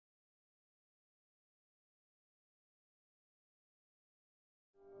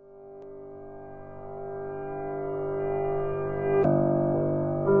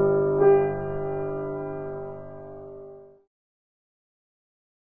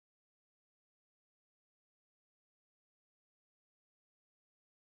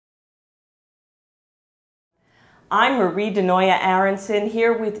I'm Marie DeNoia Aronsohn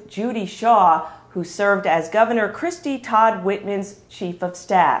here with Judy Shaw, who served as Governor Christy Todd Whitman's Chief of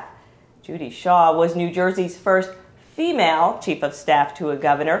Staff. Judy Shaw was New Jersey's first female Chief of Staff to a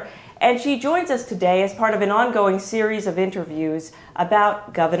governor, and she joins us today as part of an ongoing series of interviews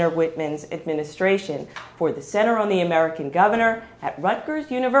about Governor Whitman's administration for the Center on the American Governor at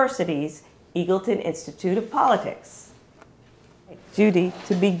Rutgers University's Eagleton Institute of Politics. Judy,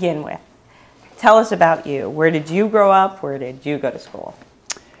 to begin with, tell us about you. Where did you grow up? Where did you go to school?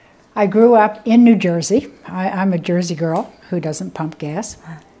 I grew up in New Jersey. I'm a Jersey girl who doesn't pump gas,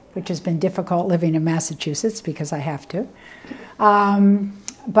 which has been difficult living in Massachusetts because I have to.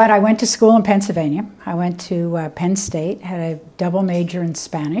 But I went to school in Pennsylvania. I went to Penn State, had a double major in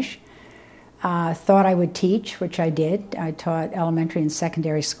Spanish. Thought I would teach, which I did. I taught elementary and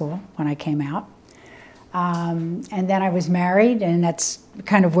secondary school when I came out. And then I was married, and that's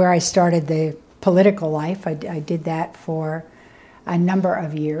kind of where I started the political life. I did that for a number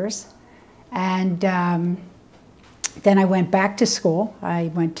of years. And then I went back to school.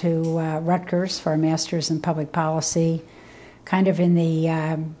 I went to Rutgers for a master's in public policy, kind of in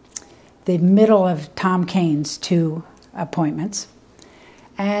the middle of Tom Caine's two appointments.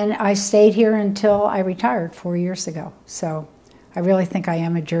 And I stayed here until I retired 4 years ago. So I really think I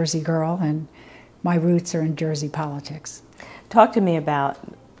am a Jersey girl, and my roots are in Jersey politics. Talk to me about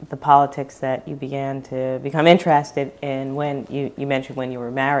the politics that you began to become interested in when you mentioned when you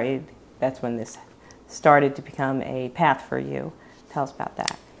were married. That's when this started to become a path for you. Tell us about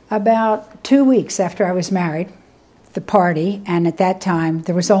that. About 2 weeks after I was married, the party, and at that time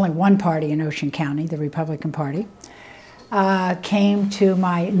there was only one party in Ocean County, the Republican Party, came to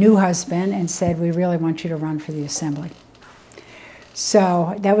my new husband and said, "We really want you to run for the Assembly."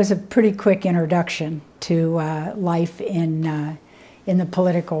 So that was a pretty quick introduction to life in the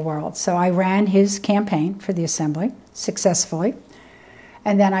political world. So I ran his campaign for the Assembly successfully,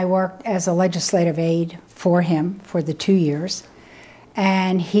 and then I worked as a legislative aide for him for the 2 years,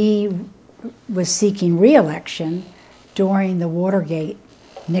 and he was seeking re-election during the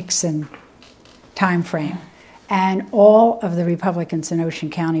Watergate-Nixon timeframe, and all of the Republicans in Ocean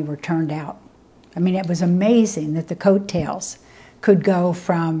County were turned out. I mean, it was amazing that the coattails could go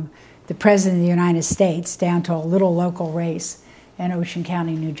from the President of the United States down to a little local race in Ocean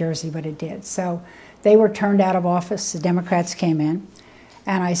County, New Jersey, but it did. So they were turned out of office, the Democrats came in,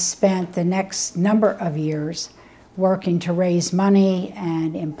 and I spent the next number of years working to raise money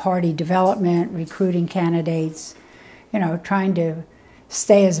and in party development, recruiting candidates, trying to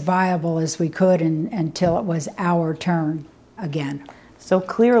stay as viable as we could until it was our turn again. So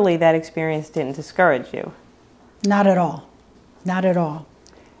clearly that experience didn't discourage you. Not at all. Not at all.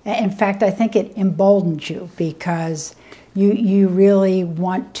 In fact, I think it emboldens you because you really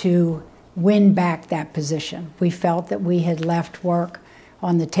want to win back that position. We felt that we had left work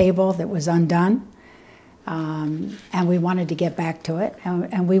on the table that was undone, and we wanted to get back to it,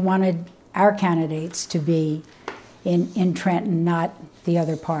 and we wanted our candidates to be in Trenton, not the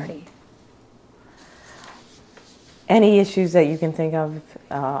other party. Any issues that you can think of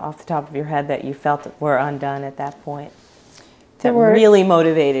off the top of your head that you felt were undone at that point? That really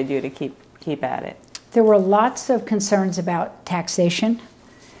motivated you to keep at it? There were lots of concerns about taxation.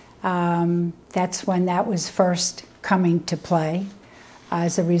 That's when that was first coming to play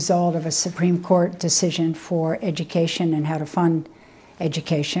as a result of a Supreme Court decision for education and how to fund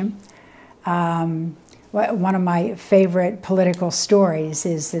education. One of my favorite political stories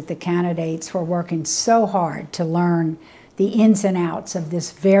is that the candidates were working so hard to learn the ins and outs of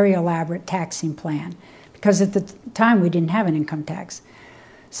this very elaborate taxing plan, because at the time we didn't have an income tax.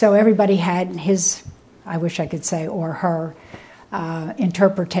 So everybody had his, I wish I could say, or her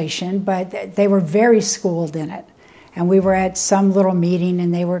interpretation, but they were very schooled in it. And we were at some little meeting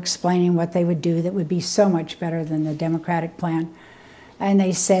and they were explaining what they would do that would be so much better than the Democratic plan. And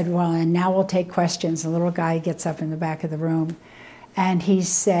they said, well, and now we'll take questions. The little guy gets up in the back of the room and he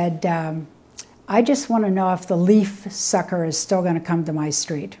said, I just want to know if the leaf sucker is still going to come to my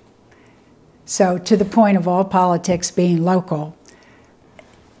street. So to the point of all politics being local,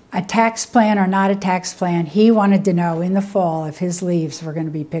 a tax plan or not a tax plan, he wanted to know in the fall if his leaves were going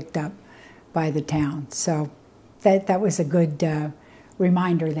to be picked up by the town. So that was a good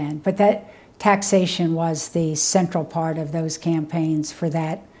reminder then. But that taxation was the central part of those campaigns for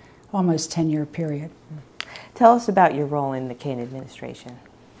that almost 10-year period. Tell us about your role in the Kaine administration.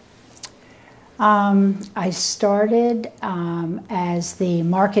 I started as the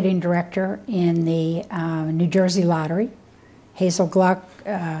marketing director in the New Jersey Lottery. Hazel Gluck,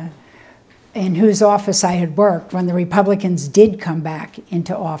 in whose office I had worked when the Republicans did come back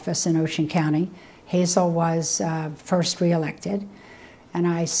into office in Ocean County. Hazel was first reelected, and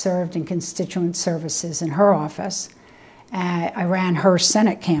I served in constituent services in her office. I ran her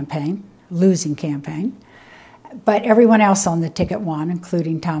Senate campaign, losing campaign, but everyone else on the ticket won,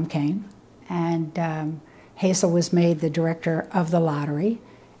 including Tom Kean. And Hazel was made the director of the lottery,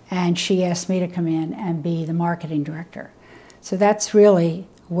 and she asked me to come in and be the marketing director. So that's really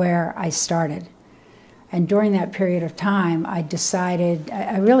where I started. And during that period of time, I decided,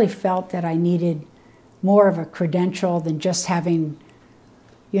 I really felt that I needed more of a credential than just having,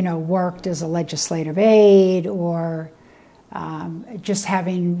 worked as a legislative aide or just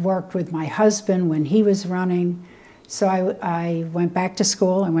having worked with my husband when he was running. So I went back to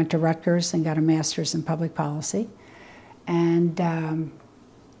school. I went to Rutgers and got a master's in public policy. And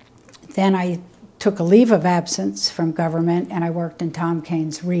then I took a leave of absence from government, and I worked in Tom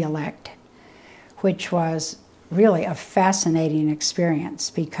Kean's reelect, which was really a fascinating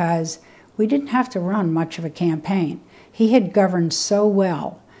experience because we didn't have to run much of a campaign. He had governed so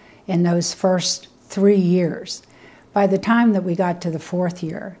well in those first 3 years. By the time that we got to the fourth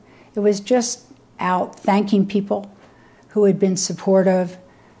year, it was just out thanking people who had been supportive,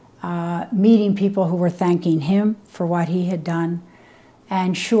 meeting people who were thanking him for what he had done,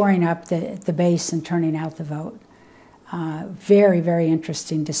 and shoring up the base and turning out the vote. Very, very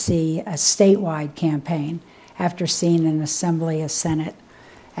interesting to see a statewide campaign after seeing an assembly, a Senate,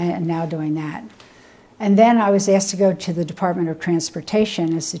 and now doing that. And then I was asked to go to the Department of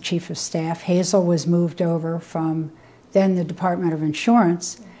Transportation as the chief of staff. Hazel was moved over from then the Department of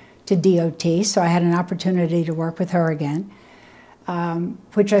Insurance to DOT, so I had an opportunity to work with her again,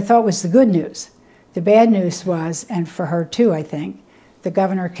 which I thought was the good news. The bad news was, and for her too, I think, the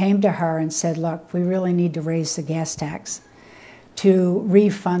governor came to her and said, look, we really need to raise the gas tax to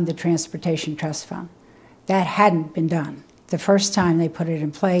refund the Transportation Trust Fund. That hadn't been done. The first time they put it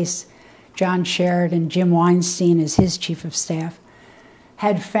in place, John Sheridan, Jim Weinstein as his chief of staff,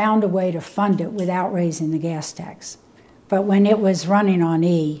 had found a way to fund it without raising the gas tax. But when it was running on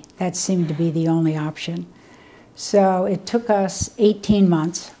E, that seemed to be the only option. So it took us 18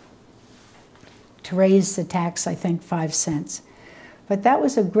 months to raise the tax, I think, 5 cents. But that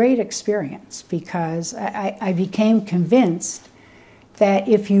was a great experience because I became convinced that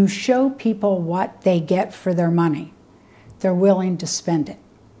if you show people what they get for their money, they're willing to spend it.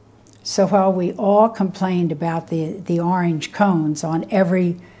 So while we all complained about the orange cones on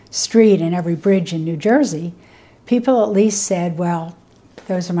every street and every bridge in New Jersey, people at least said, well,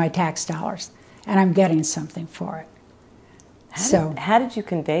 those are my tax dollars, and I'm getting something for it. How did you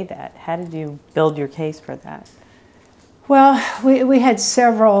convey that? How did you build your case for that? Well, we had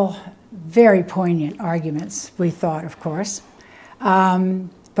several very poignant arguments, we thought, of course.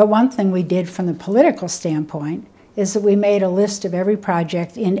 But one thing we did from the political standpoint is that we made a list of every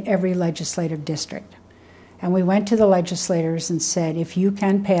project in every legislative district. And we went to the legislators and said, if you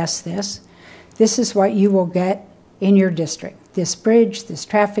can pass this, this is what you will get in your district. This bridge, this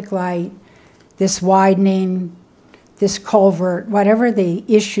traffic light, this widening, this culvert, whatever the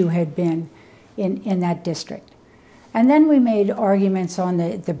issue had been in that district. And then we made arguments on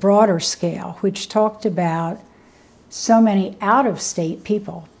the broader scale, which talked about so many out-of-state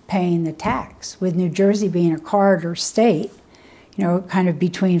people paying the tax, with New Jersey being a corridor state, kind of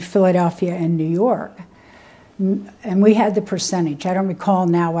between Philadelphia and New York. And we had the percentage. I don't recall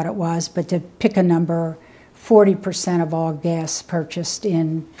now what it was, but to pick a number, 40% of all gas purchased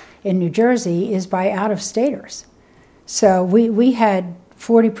in New Jersey is by out-of-staters. So we had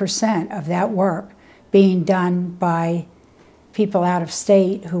 40% of that work being done by people out of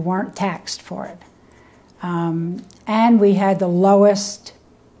state who weren't taxed for it. And we had the lowest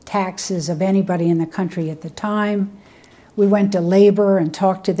taxes of anybody in the country at the time. We went to labor and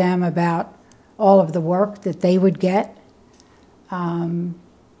talked to them about all of the work that they would get, and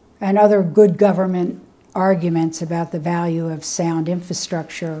other good government arguments about the value of sound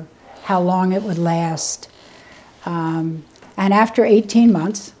infrastructure, how long it would last. And after 18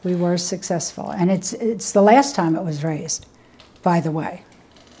 months, we were successful. And it's the last time it was raised, by the way.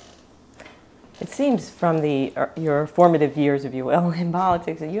 It seems from your formative years, if you will, in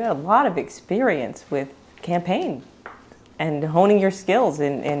politics, that you had a lot of experience with campaign and honing your skills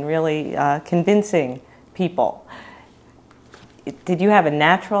in really convincing people. Did you have a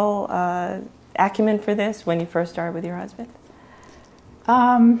natural acumen for this when you first started with your husband?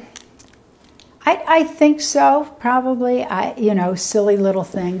 I think so, probably. Silly little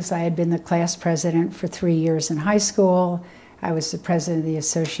things. I had been the class president for 3 years in high school. I was the president of the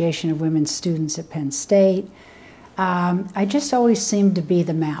Association of Women Students at Penn State. I just always seemed to be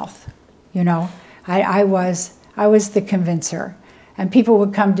the mouth, I was the convincer. And people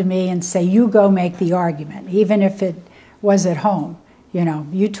would come to me and say, you go make the argument, even if it was at home. You know,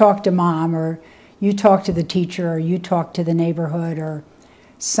 you talk to mom, or you talk to the teacher, or you talk to the neighborhood, or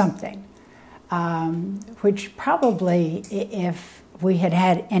something. Which probably, if we had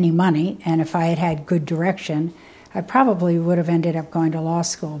had any money, and if I had had good direction, I probably would have ended up going to law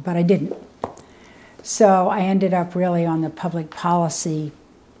school, but I didn't. So I ended up really on the public policy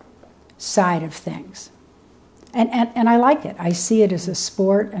side of things. And I like it. I see it as a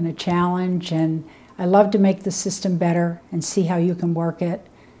sport and a challenge, and I love to make the system better and see how you can work it,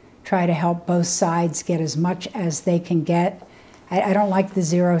 try to help both sides get as much as they can get. I don't like the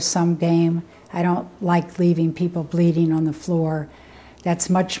zero-sum game. I don't like leaving people bleeding on the floor. That's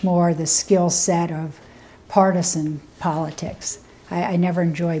much more the skill set of partisan politics. I never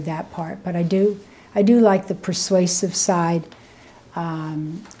enjoyed that part, but I do like the persuasive side,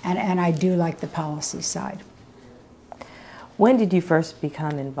 and I do like the policy side. When did you first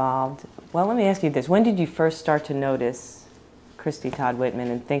become involved? Well, let me ask you this. When did you first start to notice Christy Todd Whitman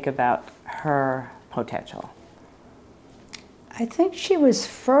and think about her potential? I think she was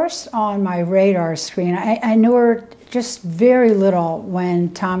first on my radar screen. I knew her just very little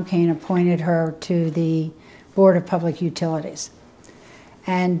when Tom Kean appointed her to the Board of Public Utilities.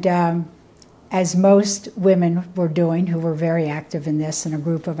 And as most women were doing, who were very active in this, and a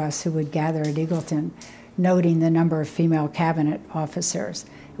group of us who would gather at Eagleton, noting the number of female cabinet officers.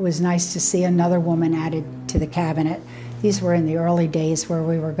 It was nice to see another woman added to the cabinet. These were in the early days where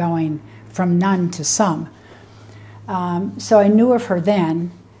we were going from none to some. So I knew of her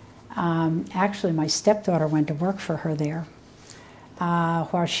then. Actually, my stepdaughter went to work for her there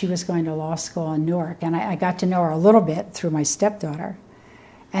while she was going to law school in Newark. And I got to know her a little bit through my stepdaughter.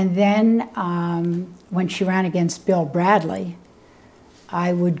 And then when she ran against Bill Bradley,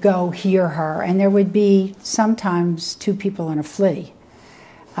 I would go hear her, and there would be sometimes two people in a flea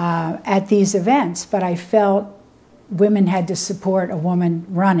at these events, but I felt women had to support a woman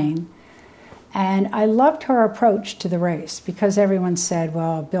running. And I loved her approach to the race, because everyone said,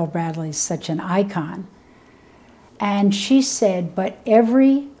 well, Bill Bradley's such an icon. And she said, but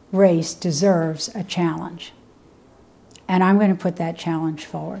every race deserves a challenge. And I'm going to put that challenge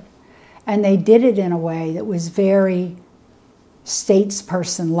forward. And they did it in a way that was very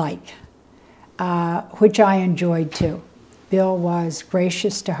statesperson-like, which I enjoyed too. Bill was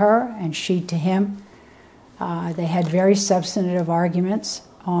gracious to her, and she to him. They had very substantive arguments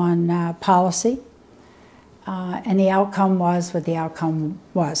on policy, and the outcome was what the outcome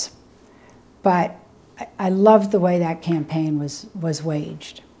was. But I loved the way that campaign was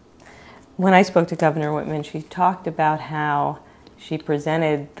waged. When I spoke to Governor Whitman, she talked about how she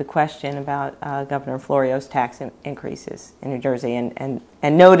presented the question about Governor Florio's tax increases in New Jersey, and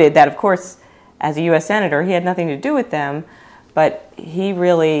noted that, of course, as a U.S. Senator, he had nothing to do with them, but he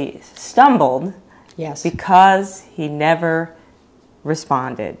really stumbled. Yes. Because he never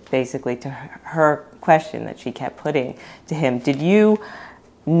responded, basically, to her question that she kept putting to him. Did you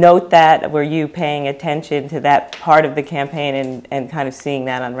note that? Were you paying attention to that part of the campaign and kind of seeing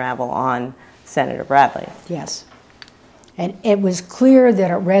that unravel on Senator Bradley? Yes. And it was clear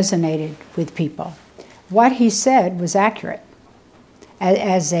that it resonated with people. What he said was accurate.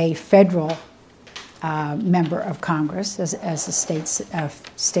 As a federal member of Congress, as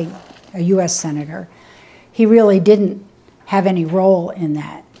a U.S. senator, he really didn't have any role in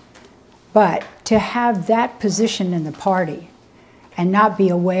that. But to have that position in the party and not be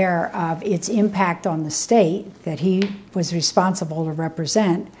aware of its impact on the state that he was responsible to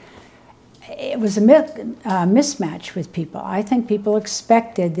represent, it was a mismatch with people. I think people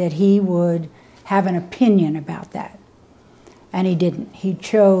expected that he would have an opinion about that, and he didn't. He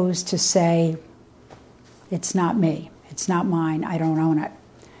chose to say, it's not me, it's not mine, I don't own it.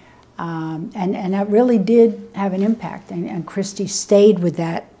 And that really did have an impact, and Christy stayed with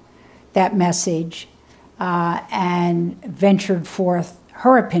that message and ventured forth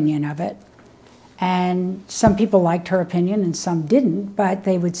her opinion of it. And some people liked her opinion and some didn't, but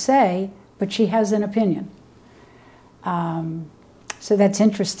they would say, but she has an opinion. So that's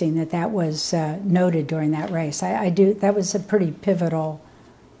interesting that was noted during that race. That was a pretty pivotal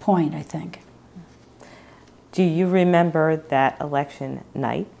point, I think. Do you remember that election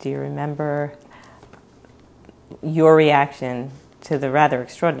night? Do you remember your reaction to the rather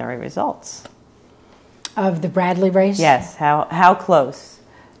extraordinary results? Of the Bradley race? Yes. How close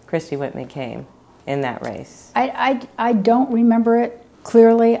Christy Whitman came in that race? I don't remember it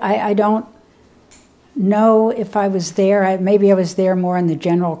clearly. I don't know if I was there. Maybe I was there more in the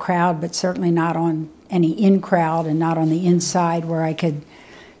general crowd, but certainly not on any in-crowd and not on the inside where I could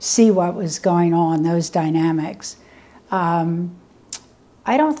see what was going on, those dynamics.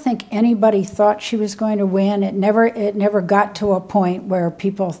 I don't think anybody thought she was going to win. It never got to a point where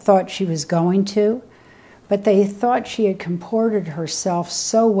people thought she was going to, but they thought she had comported herself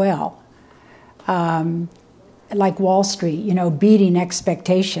so well. Like Wall Street, beating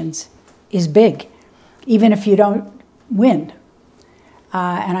expectations is big, even if you don't win.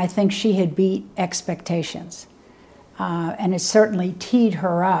 And I think she had beat expectations. And it certainly teed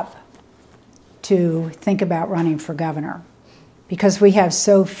her up to think about running for governor, because we have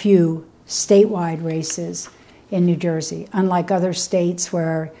so few statewide races in New Jersey, unlike other states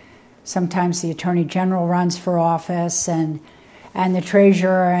where sometimes the Attorney General runs for office and the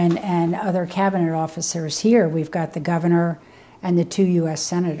treasurer and other cabinet officers. Here we've got the governor and the 2 U.S.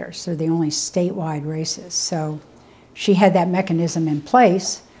 senators. They're the only statewide races. So she had that mechanism in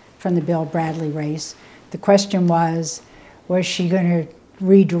place from the Bill Bradley race. The question was she going to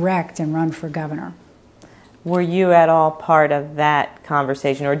redirect and run for governor? Were you at all part of that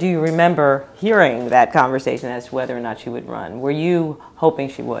conversation, or do you remember hearing that conversation as to whether or not she would run? Were you hoping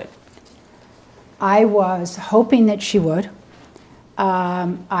she would? I was hoping that she would.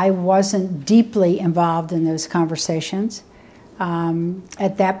 I wasn't deeply involved in those conversations.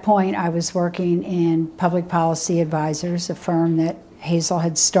 At that point, I was working in Public Policy Advisors, a firm that Hazel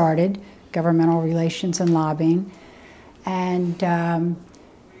had started, governmental relations and lobbying. And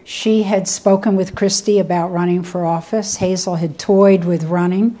she had spoken with Christie about running for office. Hazel had toyed with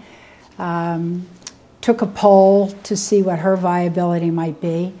running, took a poll to see what her viability might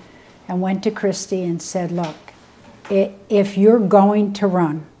be, and went to Christie and said, look, if you're going to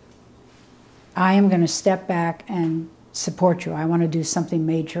run, I am going to step back and support you. I want to do something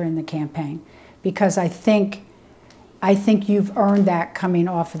major in the campaign, because I think you've earned that coming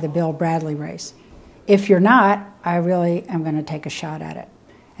off of the Bill Bradley race. If you're not, I really am going to take a shot at it.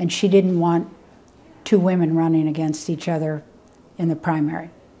 And she didn't want two women running against each other in the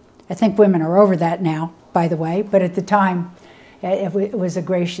primary. I think women are over that now, by the way, but at the time, it was a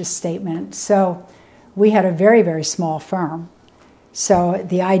gracious statement. So we had a very, very small firm. So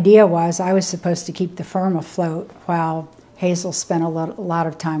the idea was I was supposed to keep the firm afloat while Hazel spent a lot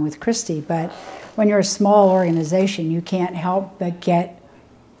of time with Christie. But when you're a small organization, you can't help but get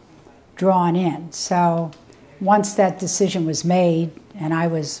drawn in. So once that decision was made, and I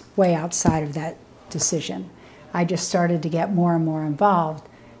was way outside of that decision, I just started to get more and more involved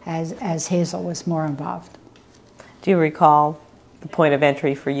as Hazel was more involved. Do you recall the point of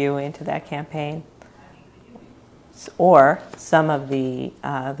entry for you into that campaign, or some of the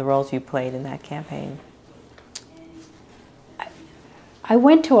roles you played in that campaign? I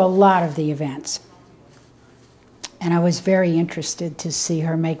went to a lot of the events, and I was very interested to see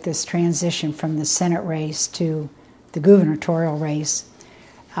her make this transition from the Senate race to the gubernatorial race.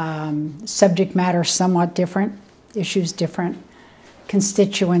 Subject matter somewhat different, issues different,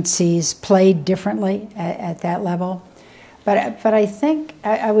 constituencies played differently at that level. But I think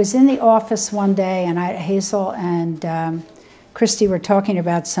I was in the office one day, and Hazel and Christie were talking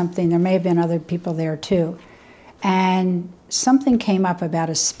about something. There may have been other people there too. And something came up about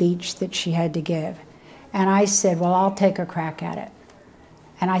a speech that she had to give. And I said, well, I'll take a crack at it.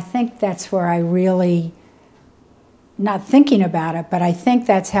 And I think that's where I really, not thinking about it, but I think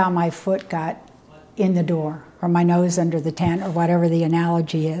that's how my foot got in the door, or my nose under the tent, or whatever the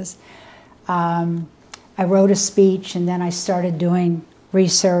analogy is. I wrote a speech, and then I started doing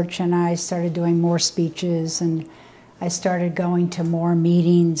research, and I started doing more speeches, and I started going to more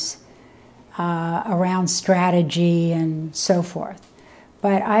meetings around strategy and so forth.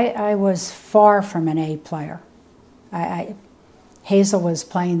 But I was far from an A player. Hazel was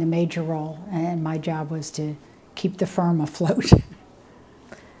playing the major role, and my job was to keep the firm afloat.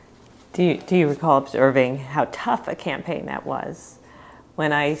 Do you recall observing how tough a campaign that was?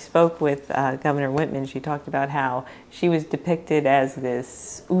 When I spoke with Governor Whitman, she talked about how she was depicted as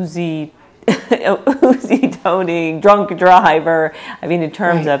this Uzi-toting drunk driver. I mean, in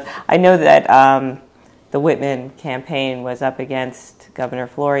terms of, I know that the Whitman campaign was up against Governor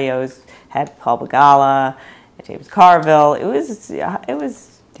Florio's, had Paul Begala, James Carville. It was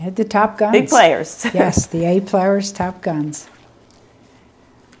had the top guns. Big players. Yes, the A players, top guns.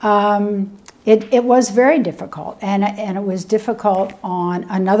 It was very difficult, and it was difficult on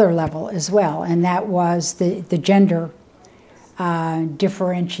another level as well, and that was the gender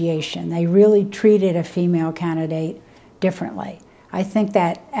differentiation. They really treated a female candidate differently. I think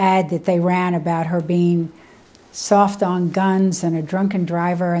that ad that they ran about her being soft on guns and a drunken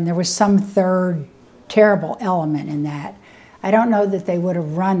driver, and there was some third terrible element in that. I don't know that they would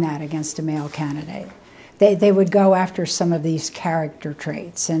have run that against a male candidate. They would go after some of these character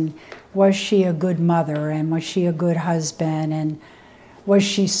traits, and was she a good mother, and was she a good husband, and was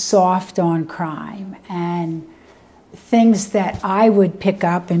she soft on crime and things that I would pick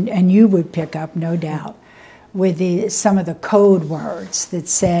up and you would pick up, no doubt, with some of the code words that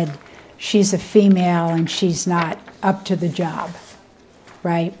said she's a female and she's not up to the job,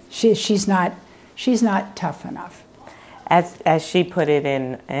 right? She's not tough enough. As she put it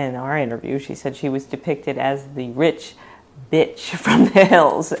in our interview, she said she was depicted as the rich bitch from the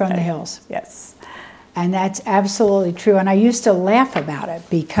hills. From the hills. Yes. And that's absolutely true. And I used to laugh about it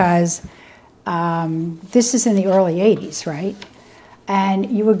because this is in the early 80s, right?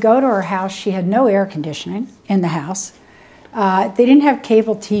 And you would go to her house. She had no air conditioning in the house. They didn't have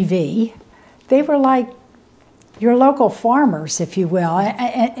cable TV. They were like your local farmers, if you will,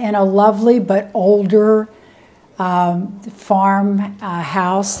 in a lovely but older farm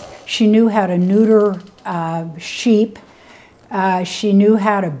house. She knew how to neuter sheep. She knew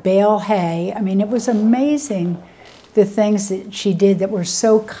how to bale hay. I mean, it was amazing the things that she did that were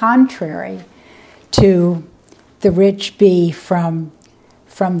so contrary to the rich bee from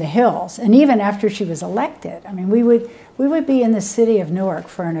the hills. And even after she was elected, I mean, we would be in the city of Newark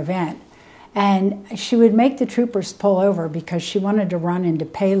for an event, and she would make the troopers pull over because she wanted to run into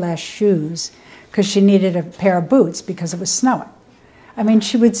Payless shoes because she needed a pair of boots because it was snowing. I mean,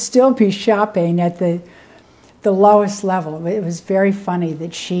 she would still be shopping at the lowest level. It was very funny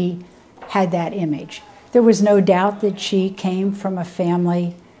that she had that image. There was no doubt that she came from a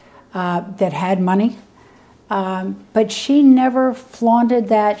family that had money, but she never flaunted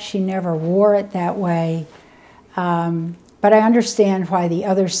that. She never wore it that way. But I understand why the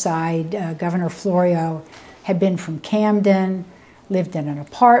other side, Governor Florio, had been from Camden, lived in an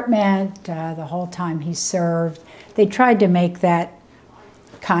apartment the whole time he served. They tried to make that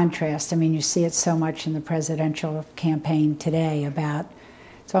contrast. I mean, you see it so much in the presidential campaign today about,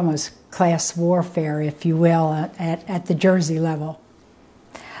 it's almost class warfare, if you will, at the Jersey level.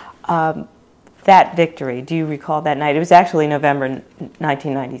 That victory, do you recall that night? It was actually November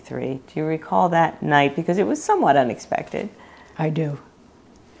 1993. Do you recall that night? Because it was somewhat unexpected. I do.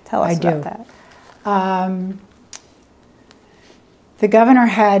 Tell us about that. The governor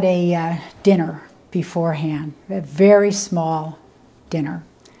had a dinner beforehand, a very small dinner.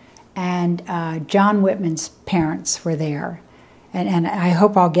 And John Whitman's parents were there. And I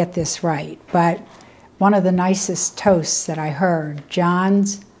hope I'll get this right, but one of the nicest toasts that I heard,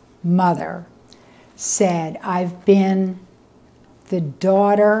 John's mother said, "I've been the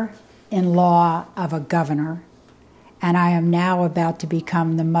daughter-in-law of a governor, and I am now about to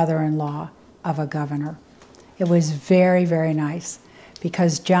become the mother-in-law of a governor." It was very, very nice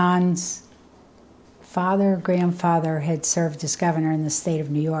because John's father, grandfather had served as governor in the state of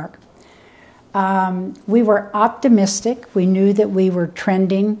New York. We were optimistic. We knew that we were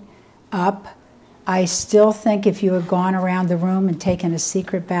trending up. I still think if you had gone around the room and taken a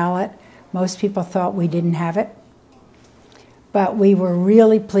secret ballot, most people thought we didn't have it. But we were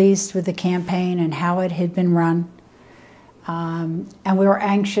really pleased with the campaign and how it had been run. And we were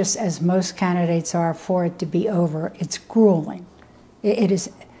anxious, as most candidates are, for it to be over. It's grueling. It is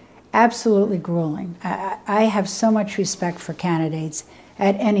absolutely grueling. I have so much respect for candidates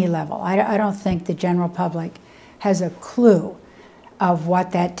at any level. I don't think the general public has a clue of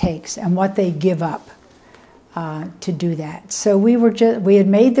what that takes and what they give up to do that. So we had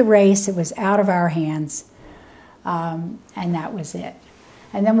made the race. It was out of our hands, and that was it.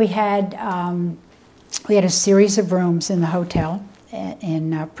 And then we had a series of rooms in the hotel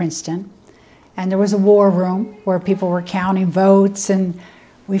in Princeton, and there was a war room where people were counting votes and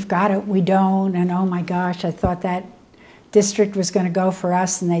we've got it, we don't, and oh my gosh, I thought that district was going to go for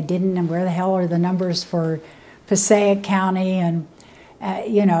us and they didn't, and where the hell are the numbers for Passaic County? And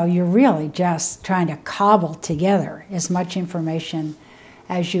you're really just trying to cobble together as much information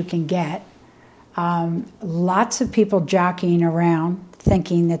as you can get. Lots of people jockeying around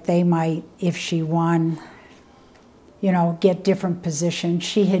thinking that they might, if she won, get different positions.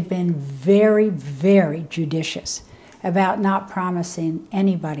 She had been very, very judicious about not promising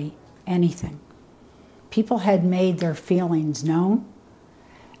anybody anything. People had made their feelings known,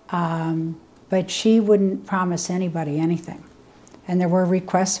 but she wouldn't promise anybody anything. And there were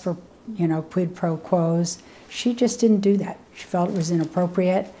requests for, quid pro quos. She just didn't do that. She felt it was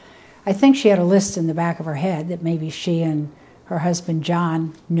inappropriate. I think she had a list in the back of her head that maybe she and her husband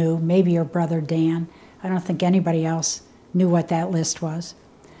John knew, maybe her brother Dan. I don't think anybody else knew what that list was.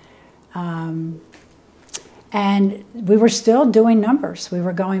 And we were still doing numbers. We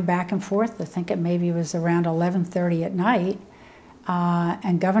were going back and forth. I think it maybe was around 11:30 at night.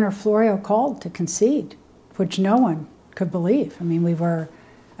 And Governor Florio called to concede, which no one could believe. I mean, we were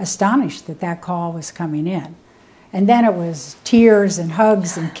astonished that that call was coming in. And then it was tears and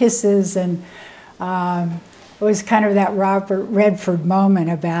hugs and kisses, and it was kind of that Robert Redford moment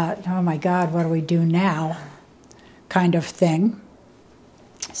about, oh my God, what do we do now, kind of thing.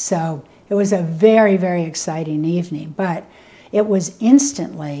 So it was a very, very exciting evening, but it was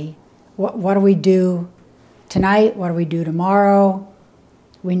instantly, what do we do tonight? What do we do tomorrow?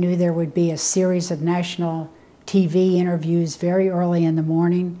 We knew there would be a series of national TV interviews very early in the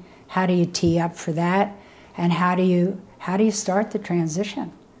morning. How do you tee up for that? And how do you start the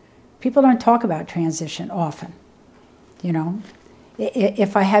transition? People don't talk about transition often. You know,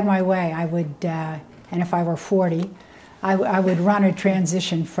 if I had my way, I would, and if I were 40, I would run a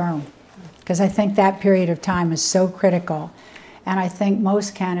transition firm, because I think that period of time is so critical. And I think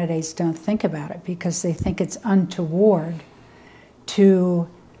most candidates don't think about it because they think it's untoward to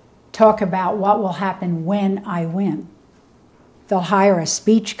talk about what will happen when I win. They'll hire a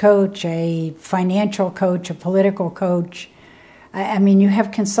speech coach, a financial coach, a political coach. I mean, you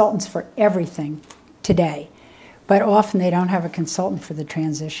have consultants for everything today, but often they don't have a consultant for the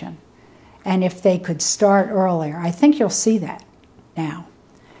transition. And if they could start earlier, I think you'll see that now.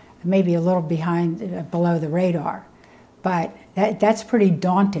 Maybe a little below the radar, but that's pretty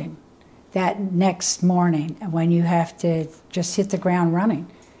daunting, that next morning when you have to just hit the ground running.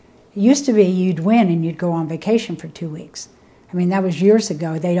 It used to be you'd win and you'd go on vacation for 2 weeks. I mean, that was years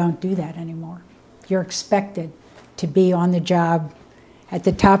ago. They don't do that anymore. You're expected to be on the job at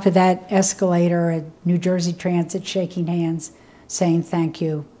the top of that escalator at New Jersey Transit, shaking hands, saying thank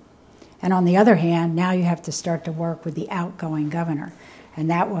you. And on the other hand, now you have to start to work with the outgoing governor. And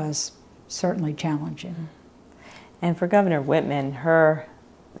that was certainly challenging. And for Governor Whitman, her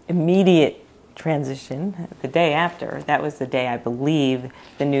immediate transition, the day after, that was the day I believe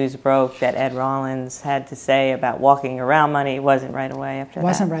the news broke that Ed Rollins had to say about walking around money. It wasn't right away after that? It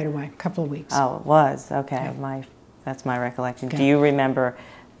wasn't right away, a couple of weeks. Oh, it was? Okay, yeah. That's my recollection. Okay. Do you remember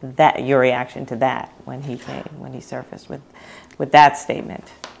that, your reaction to that when he surfaced with that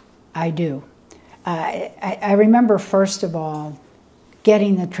statement? I do. I remember, first of all,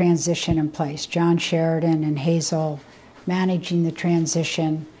 getting the transition in place. John Sheridan and Hazel managing the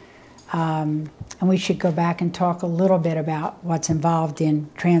transition. And we should go back and talk a little bit about what's involved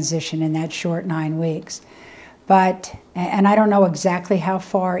in transition in that short 9 weeks. But, and I don't know exactly how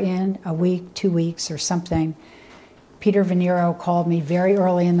far in, a week, 2 weeks or something, Peter Venero called me very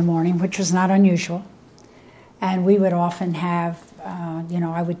early in the morning, which was not unusual. And we would often have,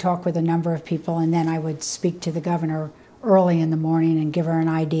 I would talk with a number of people, and then I would speak to the governor early in the morning and give her an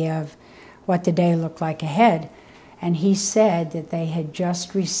idea of what the day looked like ahead. And he said that they had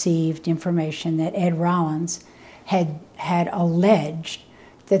just received information that Ed Rollins had alleged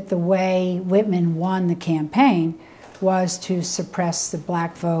that the way Whitman won the campaign was to suppress the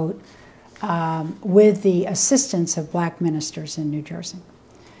black vote with the assistance of black ministers in New Jersey.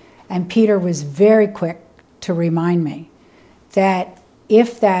 And Peter was very quick to remind me that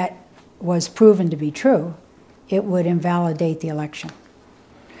if that was proven to be true, it would invalidate the election.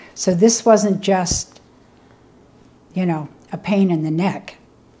 So this wasn't just, a pain in the neck.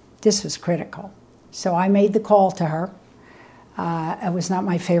 This was critical. So I made the call to her. It was not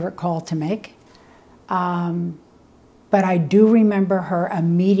my favorite call to make. But I do remember her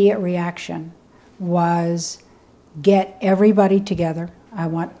immediate reaction was, get everybody together. I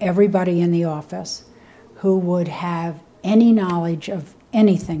want everybody in the office who would have any knowledge of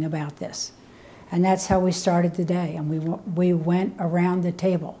anything about this. And that's how we started the day, and we went around the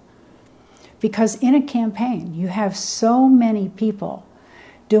table. Because in a campaign, you have so many people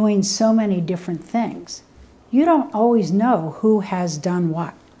doing so many different things. You don't always know who has done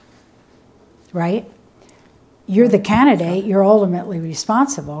what, right? You're the candidate, you're ultimately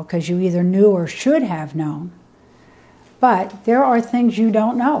responsible because you either knew or should have known. But there are things you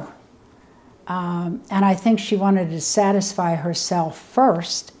don't know. And I think she wanted to satisfy herself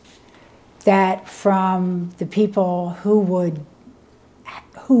first that from the people who would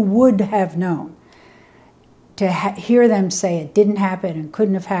have known, to hear them say it didn't happen and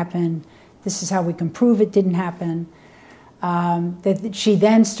couldn't have happened, this is how we can prove it didn't happen, that she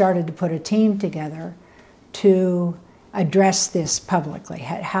then started to put a team together to address this publicly.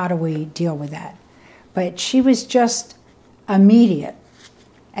 How do we deal with that? But she was just immediate,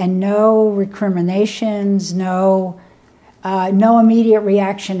 and no recriminations, no immediate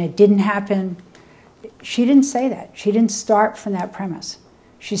reaction, it didn't happen. She didn't say that. She didn't start from that premise.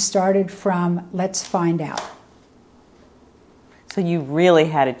 She started from, let's find out. So you really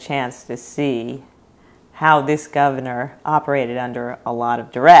had a chance to see how this governor operated under a lot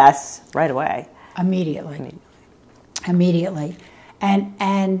of duress right away. Immediately.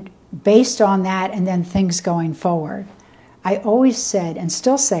 And based on that and then things going forward, I always said, and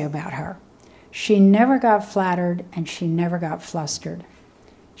still say about her, she never got flattered and she never got flustered.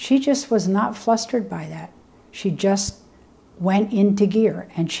 She just was not flustered by that. She just went into gear,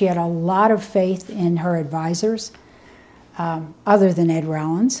 and she had a lot of faith in her advisors, other than Ed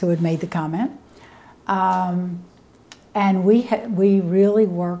Rollins, who had made the comment. And we really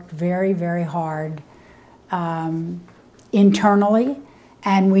worked very, very hard internally,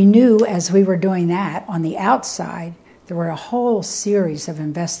 and we knew as we were doing that on the outside, there were a whole series of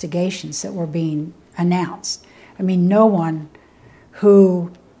investigations that were being announced. I mean, no one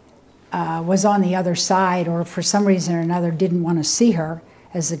who was on the other side or for some reason or another didn't want to see her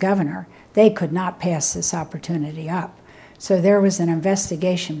as the governor, they could not pass this opportunity up. So there was an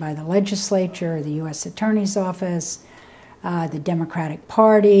investigation by the legislature, the U.S. Attorney's Office, the Democratic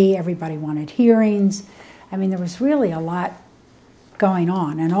Party. Everybody wanted hearings. I mean, there was really a lot going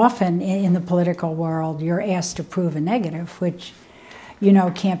on. And often in the political world, you're asked to prove a negative, which, you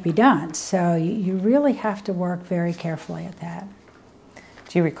know, can't be done. So you really have to work very carefully at that.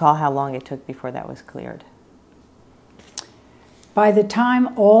 Do you recall how long it took before that was cleared? By the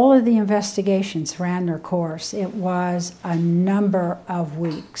time all of the investigations ran their course, it was a number of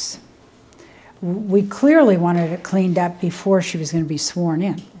weeks. We clearly wanted it cleaned up before she was going to be sworn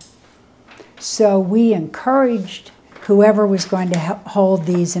in. So we encouraged whoever was going to hold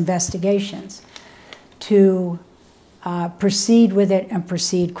these investigations to proceed with it and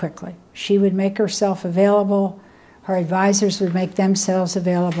proceed quickly. She would make herself available. Her advisors would make themselves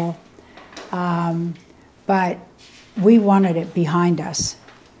available. But we wanted it behind us.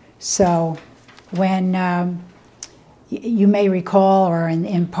 So when you may recall, or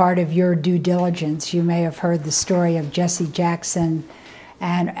in part of your due diligence, you may have heard the story of Jesse Jackson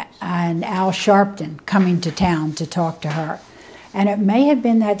and Al Sharpton coming to town to talk to her. And it may have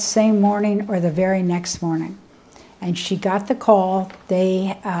been that same morning or the very next morning. And she got the call.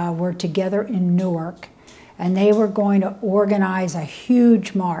 They were together in Newark, and they were going to organize a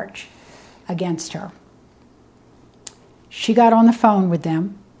huge march against her. She got on the phone with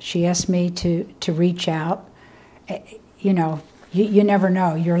them. She asked me to reach out. You know, you never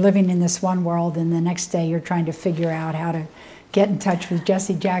know. You're living in this one world, and the next day you're trying to figure out how to get in touch with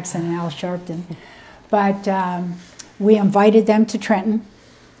Jesse Jackson and Al Sharpton. But we invited them to Trenton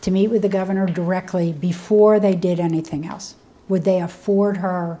to meet with the governor directly before they did anything else. Would they afford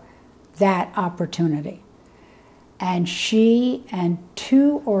her that opportunity? And she and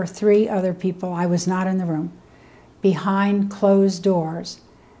 2 or 3 other people, I was not in the room, behind closed doors,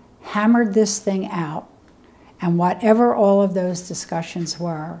 hammered this thing out. And whatever all of those discussions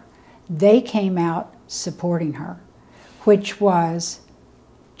were, they came out supporting her, which was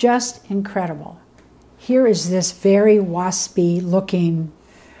just incredible. Here is this very waspy-looking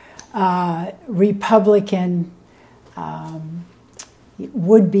Republican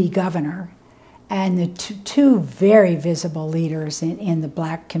would-be governor, and the two very visible leaders in the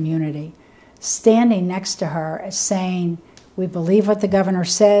black community standing next to her saying, we believe what the governor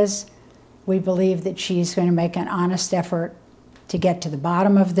says, we believe that she's going to make an honest effort to get to the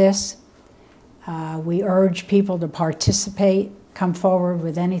bottom of this. We urge people to participate, come forward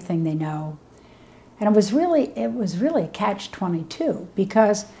with anything they know. And it was really a catch-22,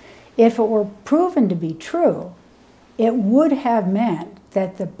 because if it were proven to be true, it would have meant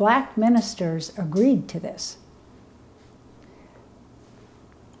that the black ministers agreed to this.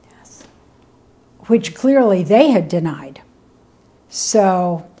 Yes. Which clearly they had denied.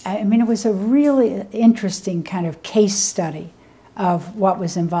 So, I mean, it was a really interesting kind of case study of what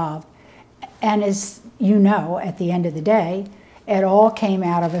was involved. And as you know, at the end of the day, it all came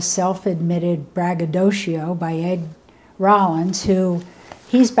out of a self-admitted braggadocio by Ed Rollins, who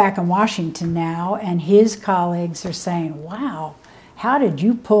he's back in Washington now, and his colleagues are saying, wow, how did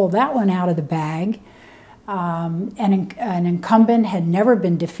you pull that one out of the bag? An incumbent had never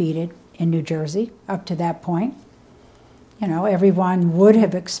been defeated in New Jersey up to that point. You know, everyone would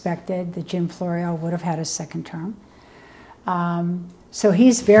have expected that Jim Florio would have had a second term. So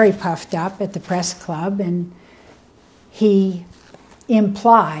he's very puffed up at the press club, and he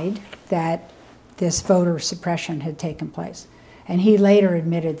implied that this voter suppression had taken place. And he later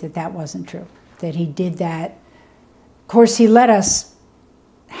admitted that that wasn't true, that he did that. Of course, he let us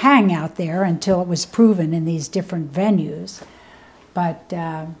hang out there until it was proven in these different venues, but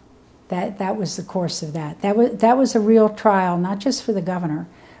that was the course of that. That was a real trial, not just for the governor,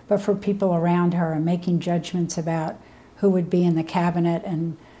 but for people around her, and making judgments about who would be in the cabinet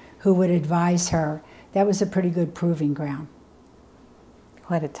and who would advise her. That was a pretty good proving ground.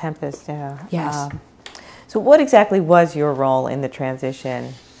 Quite a tempest, yeah. Yes. So what exactly was your role in the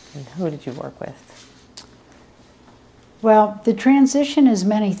transition And who did you work with? Well, the transition is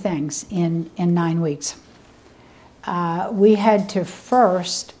many things in 9 weeks. We had to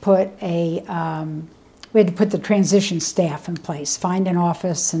first put the transition staff in place, find an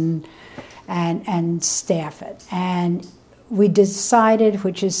office and staff it. And we decided,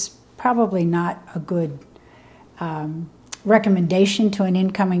 which is probably not a good recommendation to an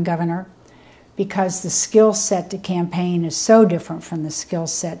incoming governor, because the skill set to campaign is so different from the skill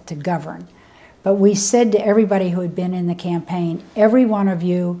set to govern. But we said to everybody who had been in the campaign, every one of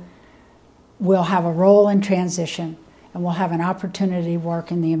you will have a role in transition and will have an opportunity to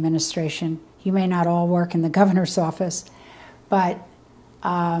work in the administration. You may not all work in the governor's office, but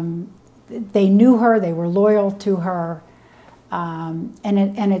they knew her, they were loyal to her,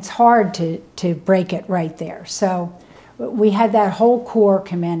 and it's hard to break it right there. So we had that whole core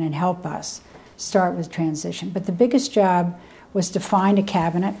come in and help us start with transition. But the biggest job was to find a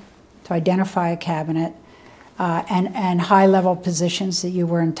cabinet, to identify a cabinet, and high-level positions that you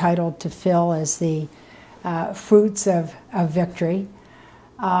were entitled to fill as the fruits of victory.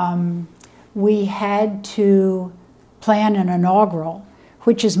 We had to plan an inaugural,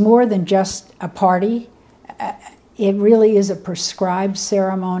 which is more than just a party. It really is a prescribed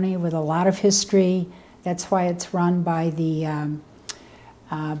ceremony with a lot of history. That's why it's run by the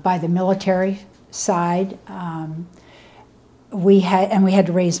military side. We had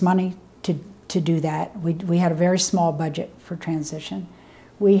to raise money to do that. We had a very small budget for transition.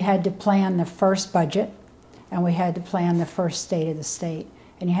 We had to plan the first budget, and we had to plan the first state of the state,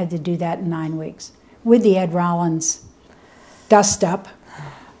 and you had to do that in 9 weeks with the Ed Rollins dust-up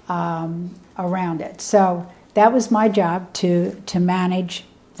around it. So that was my job to manage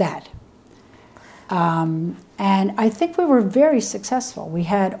that. And I think we were very successful. We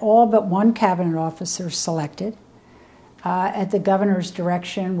had all but one cabinet officer selected. At the governor's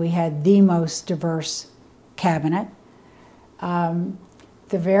direction, we had the most diverse cabinet. The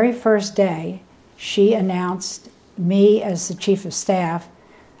very first day, she announced me as the chief of staff,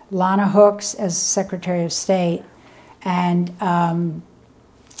 Lana Hooks as Secretary of State, and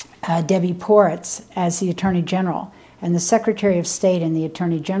Debbie Poritz as the Attorney General. And the Secretary of State and the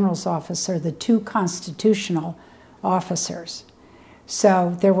Attorney General's office are the two constitutional officers.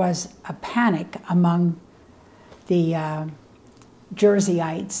 So there was a panic among the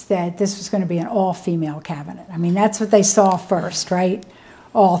Jerseyites that this was going to be an all-female cabinet. I mean, that's what they saw first, right?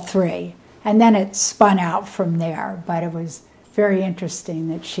 All three. And then it spun out from there. But it was very interesting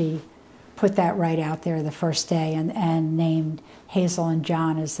that she put that right out there the first day and named Hazel and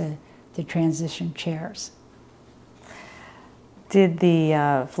John as the transition chairs. Did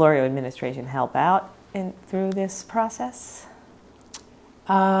the Florio administration help out through this process?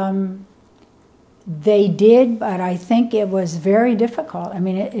 They did, but I think it was very difficult. I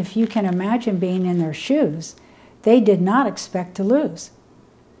mean, if you can imagine being in their shoes, they did not expect to lose.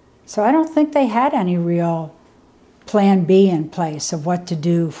 So I don't think they had any real plan B in place of what to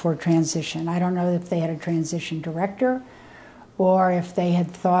do for transition. I don't know if they had a transition director or if they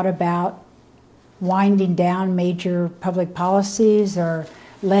had thought about winding down major public policies or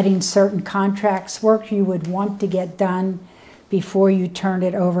letting certain contracts work you would want to get done before you turned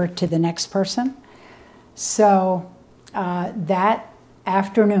it over to the next person. So that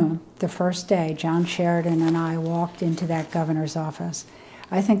afternoon, the first day, John Sheridan and I walked into that governor's office.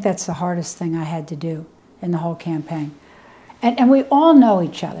 I think that's the hardest thing I had to do in the whole campaign. And we all know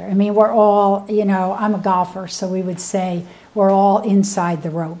each other. I mean, we're all, I'm a golfer, so we would say we're all inside the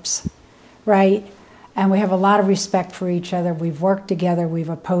ropes, right? And we have a lot of respect for each other. We've worked together, we've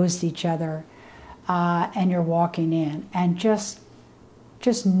opposed each other, and you're walking in. And just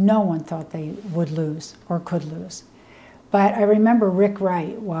no one thought they would lose or could lose. But I remember Rick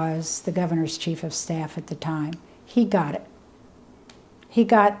Wright was the governor's chief of staff at the time. He got it. He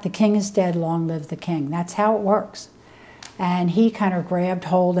got the king is dead, long live the king. That's how it works. And he kind of grabbed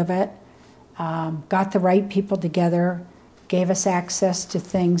hold of it, got the right people together, gave us access to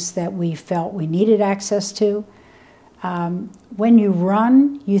things that we felt we needed access to. When you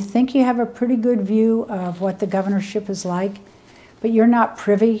run, you think you have a pretty good view of what the governorship is like, but you're not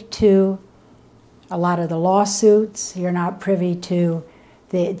privy to a lot of the lawsuits. You're not privy to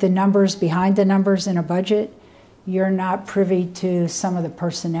the numbers behind the numbers in a budget. You're not privy to some of the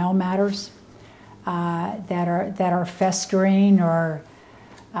personnel matters that are festering, or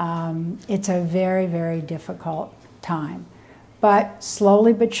it's a very, very difficult time. But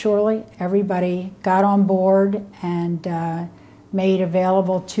slowly but surely, everybody got on board and made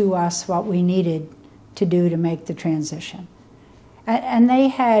available to us what we needed to do to make the transition. And they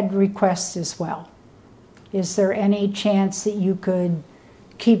had requests as well. Is there any chance that you could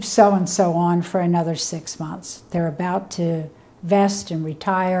keep so-and-so on for another 6 months. They're about to vest and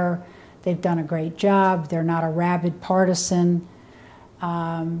retire. They've done a great job. They're not a rabid partisan.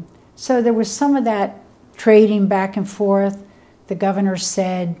 So there was some of that trading back and forth. The governor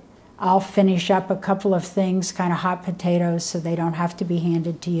said, I'll finish up a couple of things, kind of hot potatoes, so they don't have to be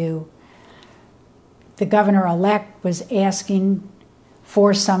handed to you. The governor-elect was asking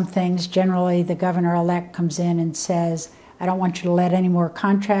for some things. Generally, the governor-elect comes in and says, I don't want you to let any more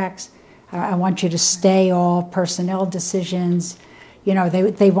contracts. I want you to stay all personnel decisions. You know,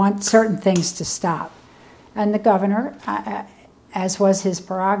 they want certain things to stop. And the governor, as was his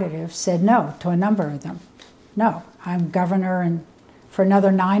prerogative, said no to a number of them. No, I'm governor for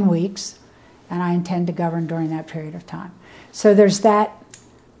another 9 weeks, and I intend to govern during that period of time. So there's that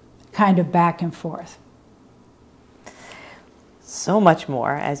kind of back and forth. So much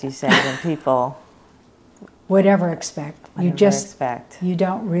more, as you said, than people would ever expect. You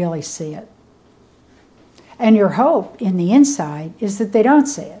don't really see it. And your hope in the inside is that they don't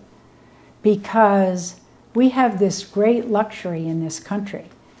see it, because we have this great luxury in this country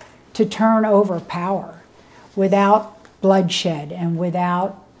to turn over power without bloodshed and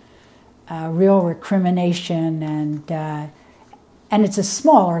without real recrimination, and it's a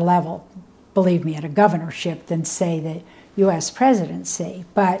smaller level, believe me, at a governorship than, say, the U.S. presidency.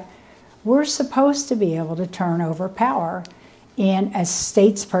 But we're supposed to be able to turn over power in a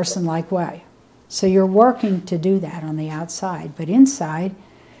statesperson-like way. So you're working to do that on the outside. But inside,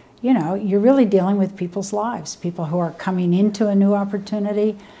 you know, you're really dealing with people's lives, people who are coming into a new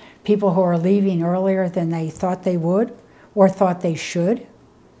opportunity, people who are leaving earlier than they thought they would or thought they should.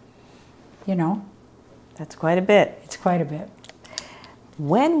 You know. That's quite a bit. It's quite a bit.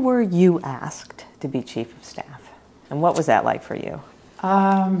 When were you asked to be chief of staff? And what was that like for you?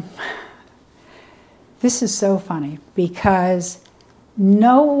 This is so funny, because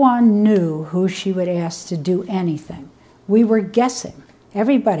no one knew who she would ask to do anything. We were guessing.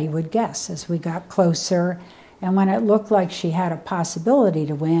 Everybody would guess as we got closer, and when it looked like she had a possibility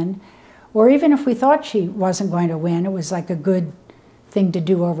to win, or even if we thought she wasn't going to win, it was like a good thing to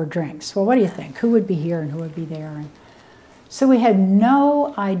do over drinks. Well, what do you think? Who would be here and who would be there? And so we had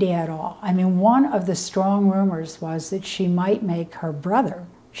no idea at all. I mean, one of the strong rumors was that she might make her brother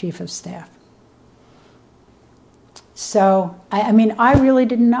chief of staff. So, I mean, I really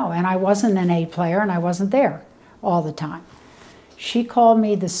didn't know, and I wasn't an A player, and I wasn't there all the time. She called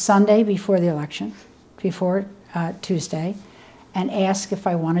me the Sunday before the election, before Tuesday, and asked if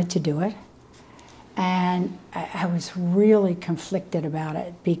I wanted to do it. And I was really conflicted about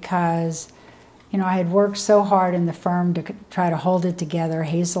it, because, you know, I had worked so hard in the firm to try to hold it together.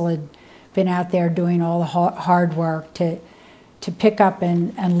 Hazel had been out there doing all the hard work to pick up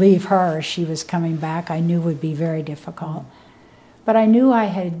and leave her as she was coming back. I knew would be very difficult. But I knew I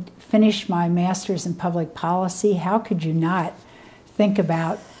had finished my master's in public policy. How could you not think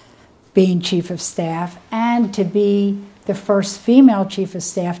about being chief of staff, and to be the first female chief of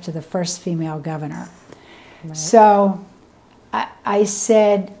staff to the first female governor? Right. So I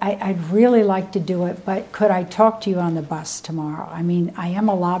said, I'd really like to do it, but could I talk to you on the bus tomorrow? I mean, I am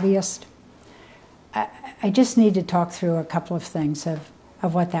a lobbyist. I just need to talk through a couple of things of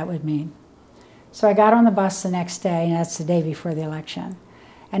what that would mean. So I got on the bus the next day, and that's the day before the election.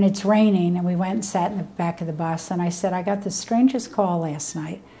 And it's raining, and we went and sat in the back of the bus, and I said, I got the strangest call last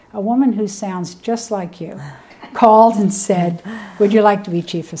night. A woman who sounds just like you called and said, would you like to be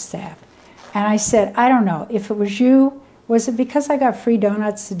chief of staff? And I said, I don't know. If it was you, was it because I got free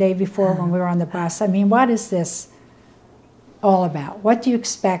donuts the day before when we were on the bus? I mean, what is this all about? What do you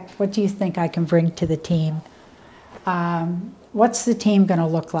expect? What do you think I can bring to the team? What's the team going to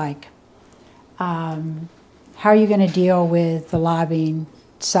look like? How are you going to deal with the lobbying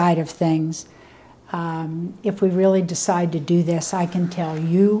side of things? If we really decide to do this, I can tell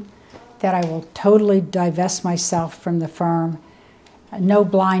you that I will totally divest myself from the firm. No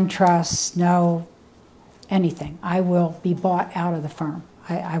blind trust, no anything. I will be bought out of the firm.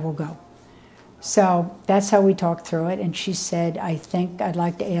 I will go. So that's how we talked through it. And she said, I think I'd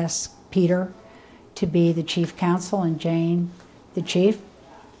like to ask Peter to be the chief counsel and Jane the chief.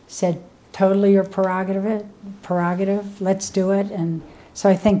 Said, totally your prerogative, let's do it. And so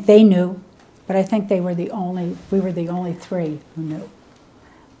I think they knew, but I think we were the only three who knew.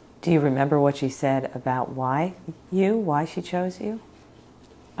 Do you remember what she said about why she chose you?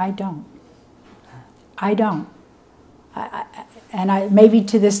 I don't. Maybe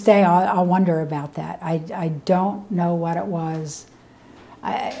to this day I'll wonder about that. I don't know what it was.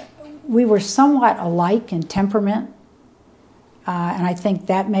 We were somewhat alike in temperament, and I think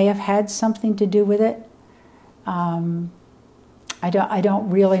that may have had something to do with it. I don't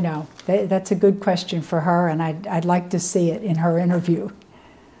really know. That's a good question for her, and I'd like to see it in her interview.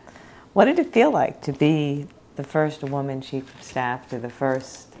 What did it feel like to be the first woman chief of staff to the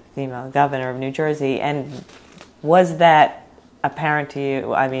first female governor of New Jersey? And was that apparent to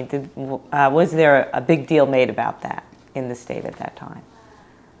you? I mean, was there a big deal made about that in the state at that time?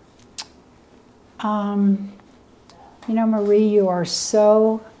 You know, Marie, you are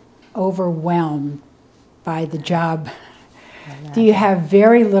so overwhelmed by the job. You have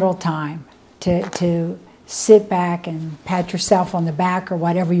very little time to sit back and pat yourself on the back or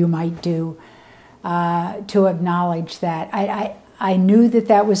whatever you might do to acknowledge that. I knew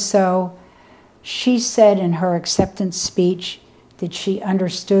that was so. She said in her acceptance speech that she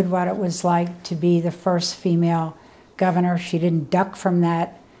understood what it was like to be the first female governor. She didn't duck from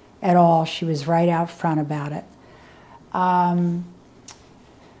that at all. She was right out front about it. I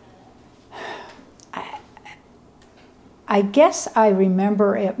guess I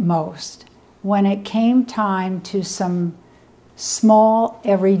remember it most when it came time to some small,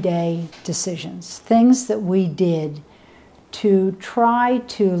 everyday decisions, things that we did to try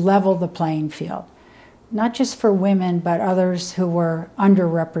to level the playing field, not just for women, but others who were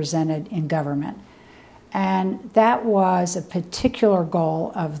underrepresented in government. And that was a particular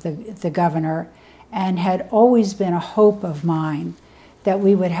goal of the governor, and had always been a hope of mine that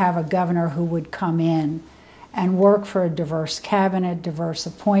we would have a governor who would come in and work for a diverse cabinet, diverse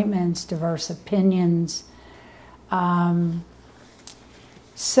appointments, diverse opinions.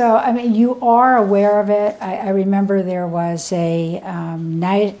 So, I mean, you are aware of it. I remember there was a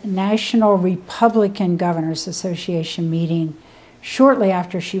National Republican Governors Association meeting shortly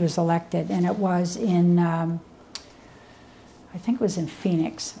after she was elected, and it was in, I think it was in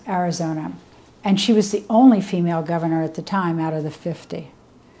Phoenix, Arizona. And she was the only female governor at the time out of the 50.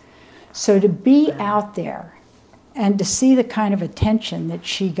 So to be out there and to see the kind of attention that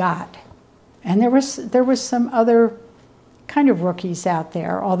she got, and there was some other kind of rookies out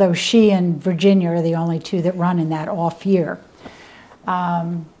there, although she and Virginia are the only two that run in that off year.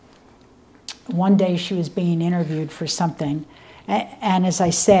 One day she was being interviewed for something, and as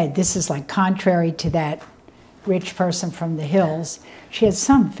I said, this is like contrary to that rich person from the hills. She had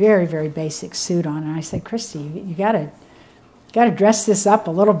some very, very basic suit on, and I said, Christy, you gotta dress this up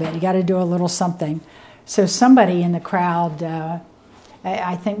a little bit. You got to do a little something. So somebody in the crowd,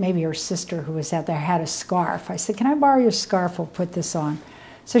 I think maybe her sister who was out there, had a scarf. I said, can I borrow your scarf? We'll put this on.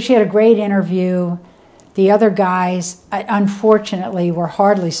 So she had a great interview. The other guys, unfortunately, were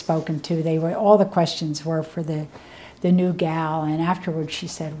hardly spoken to. All the questions were for the new gal. And afterwards she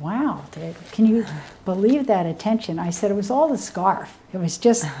said, wow, can you believe that attention? I said, it was all the scarf. It was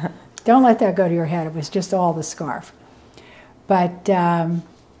just, don't let that go to your head. It was just all the scarf. But,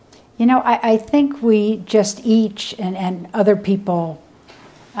 you know, I think we just each, and other people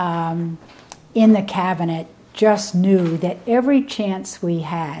in the cabinet, just knew that every chance we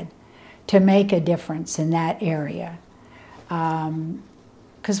had to make a difference in that area,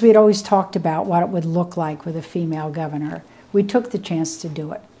 because we had always talked about what it would look like with a female governor, we took the chance to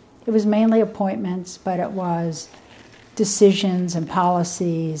do it. It was mainly appointments, but it was decisions and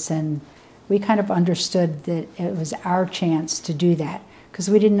policies, and we kind of understood that it was our chance to do that because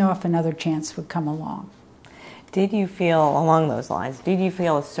we didn't know if another chance would come along. Did you feel, along those lines, did you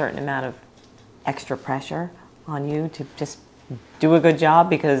feel a certain amount of extra pressure on you to just do a good job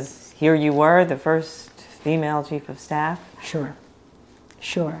because here you were, the first female chief of staff? Sure.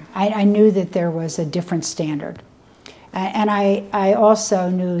 I knew that there was a different standard. And I also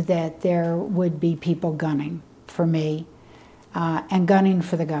knew that there would be people gunning for me and gunning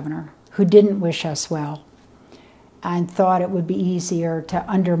for the governor who didn't wish us well and thought it would be easier to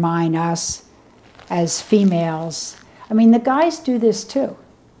undermine us as females. I mean, the guys do this too.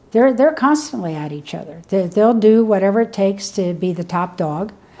 They're constantly at each other. They'll do whatever it takes to be the top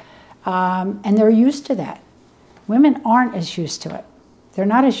dog, and they're used to that. Women aren't as used to it. They're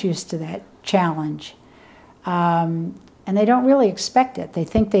not as used to that challenge, and they don't really expect it. They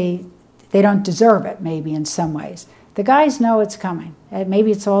think they don't deserve it, maybe in some ways. The guys know it's coming.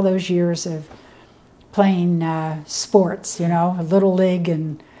 Maybe it's all those years of playing sports, you know, Little League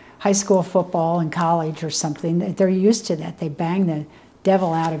and high school football and college or something. They're used to that. They bang the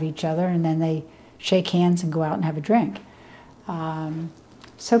devil out of each other and then they shake hands and go out and have a drink.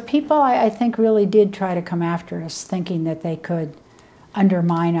 So people, I think, really did try to come after us thinking that they could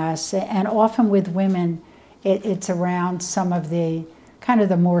undermine us. And often with women, it's around some of the kind of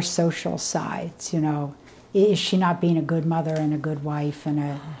the more social sides, you know. Is she not being a good mother and a good wife?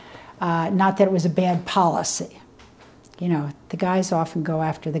 And not that it was a bad policy. You know, the guys often go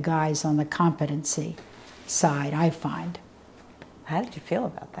after the guys on the competency side, I find. How did you feel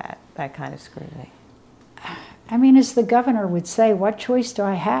about that kind of scrutiny? I mean, as the governor would say, what choice do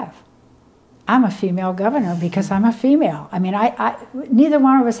I have? I'm a female governor because I'm a female. I mean, neither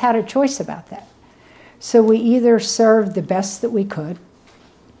one of us had a choice about that. So we either served the best that we could,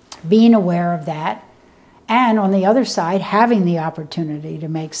 being aware of that, and on the other side, having the opportunity to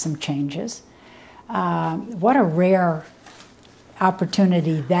make some changes. What a rare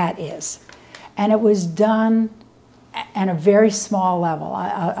opportunity that is. And it was done at a very small level.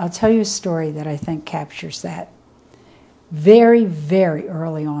 I'll tell you a story that I think captures that. Very, very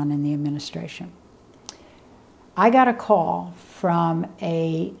early on in the administration, I got a call from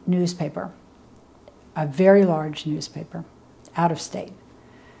a newspaper, a very large newspaper, out of state.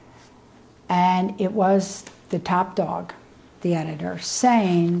 And it was the top dog, the editor,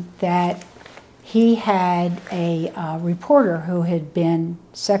 saying that he had a reporter who had been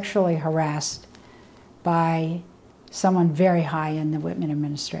sexually harassed by someone very high in the Whitman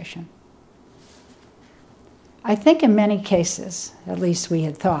administration. I think in many cases, at least we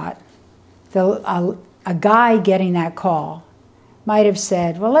had thought, a guy getting that call might have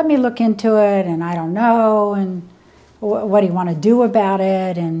said, well, let me look into it, and I don't know, and what do you want to do about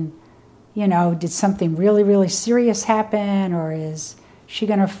it, and, you know, did something really, really serious happen, or is she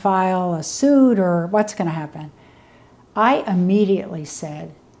going to file a suit, or what's going to happen? I immediately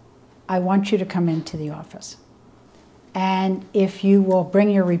said, I want you to come into the office. And if you will bring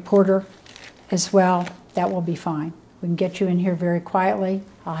your reporter as well, that will be fine. We can get you in here very quietly.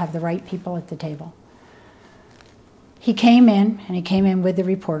 I'll have the right people at the table. He came in, and he came in with the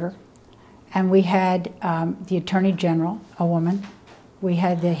reporter, and we had the Attorney General, a woman. We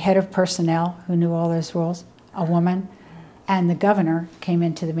had the head of personnel, who knew all those rules, a woman, and the governor came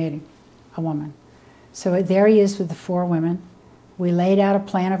into the meeting, a woman. So there he is with the 4 women. We laid out a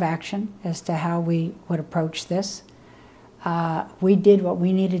plan of action as to how we would approach this. We did what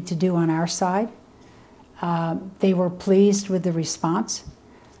we needed to do on our side. They were pleased with the response.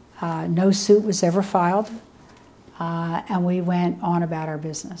 No suit was ever filed, and we went on about our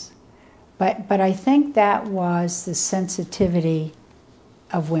business. But I think that was the sensitivity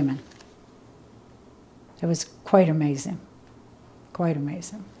of women. It was quite amazing, quite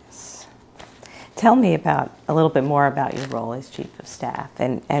amazing. Yes. Tell me a little bit more about your role as Chief of Staff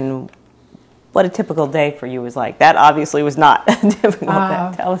and what a typical day for you was like. That obviously was not a typical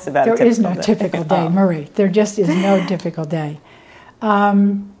day. Tell us about a typical day. There is no typical day, Marie. There just is no typical day.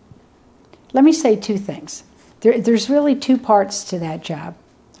 Let me say 2 things. There's really 2 parts to that job,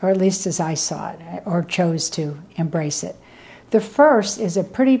 or at least as I saw it, or chose to embrace it. The first is a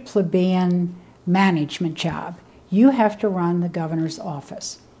pretty plebeian management job. You have to run the governor's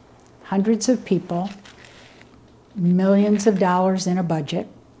office. Hundreds of people, millions of dollars in a budget.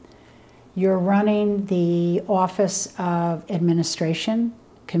 You're running the Office of Administration,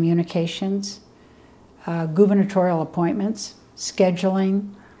 Communications, gubernatorial appointments,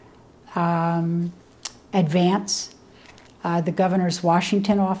 scheduling, advance, the governor's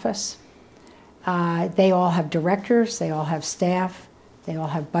Washington office. They all have directors, they all have staff, they all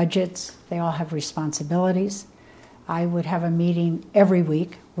have budgets, they all have responsibilities. I would have a meeting every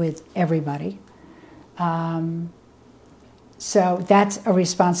week with everybody. So that's a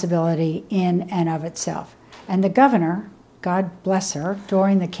responsibility in and of itself. And the governor, God bless her,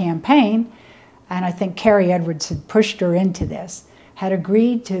 during the campaign, and I think Carrie Edwards had pushed her into this, had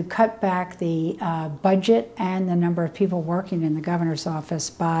agreed to cut back the budget and the number of people working in the governor's office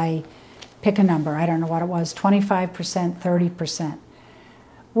by, pick a number, I don't know what it was, 25%, 30%.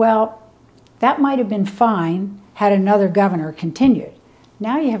 Well, that might have been fine had another governor continued.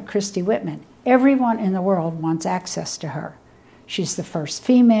 Now you have Christy Whitman. Everyone in the world wants access to her. She's the first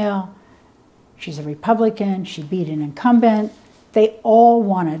female, she's a Republican, she beat an incumbent. They all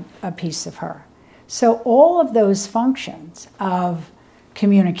wanted a piece of her. So all of those functions of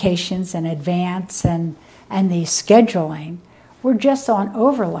communications and advance and the scheduling were just on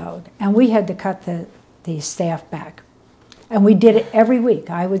overload, and we had to cut the staff back. And we did it every week.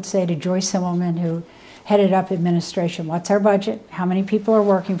 I would say to Joyce Himmelman, who headed up administration, what's our budget? How many people are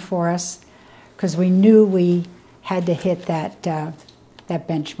working for us? Because we knew we had to hit that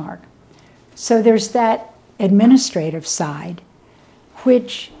benchmark. So there's that administrative side,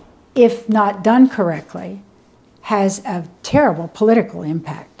 which, if not done correctly, has a terrible political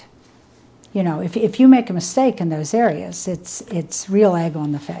impact. You know, if you make a mistake in those areas, it's real egg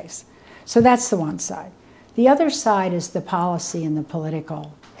on the face. So that's the one side. The other side is the policy and the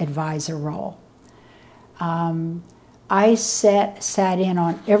political advisor role. I sat in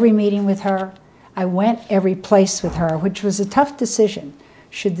on every meeting with her. I went every place with her, which was a tough decision.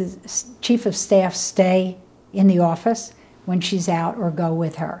 Should the chief of staff stay in the office? when she's out or go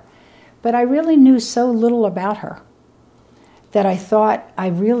with her. But I really knew so little about her that I thought I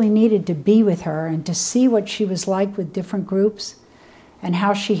really needed to be with her and to see what she was like with different groups and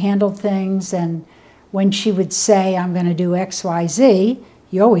how she handled things. And when she would say, I'm going to do X, Y, Z,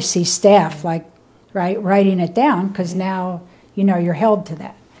 you always see staff like writing it down, because now you're held to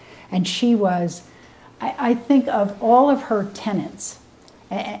that. And she was, I think of all of her tenets,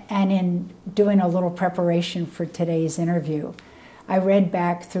 and in doing a little preparation for today's interview, I read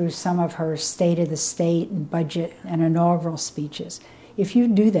back through some of her State of the State and budget and inaugural speeches. If you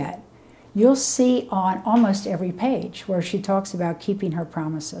do that, you'll see on almost every page where she talks about keeping her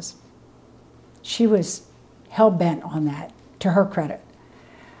promises. She was hell-bent on that, to her credit.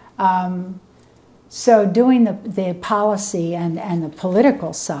 So doing the policy and the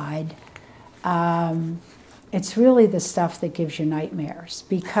political side, it's really the stuff that gives you nightmares,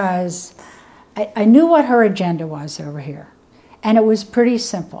 because I knew what her agenda was over here. And it was pretty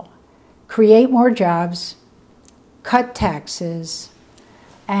simple. Create more jobs, cut taxes,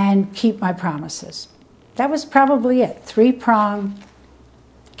 and keep my promises. That was probably it. Three-pronged,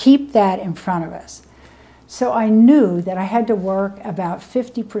 keep that in front of us. So I knew that I had to work about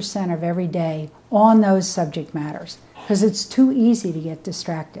 50% of every day on those subject matters, because it's too easy to get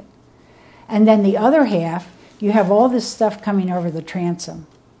distracted. And then the other half, you have all this stuff coming over the transom,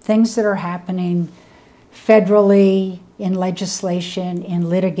 things that are happening federally, in legislation, in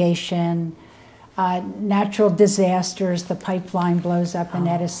litigation, natural disasters, the pipeline blows up in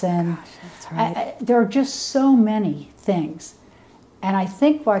Edison. Gosh, that's right. There are just so many things. And I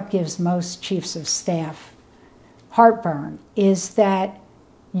think what gives most chiefs of staff heartburn is that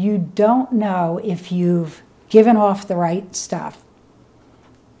you don't know if you've given off the right stuff,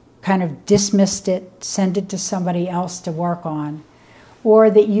 kind of dismissed it, send it to somebody else to work on,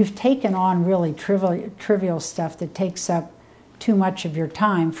 or that you've taken on really trivial stuff that takes up too much of your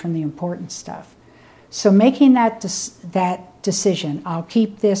time from the important stuff. So making that decision, I'll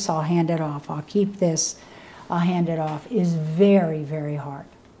keep this, I'll hand it off, I'll keep this, I'll hand it off, is very, very hard.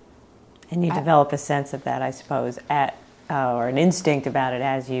 And you develop a sense of that, I suppose, or an instinct about it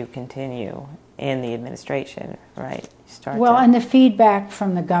as you continue in the administration, right? And the feedback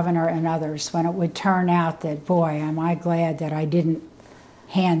from the governor and others, when it would turn out that, boy, am I glad that I didn't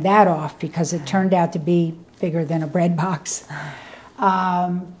hand that off, because it turned out to be bigger than a bread box.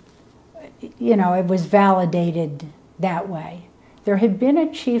 It was validated that way. There had been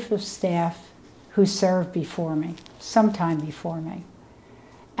a chief of staff who served before me, sometime before me.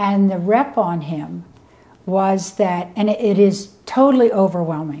 And the rep on him was that, and it is totally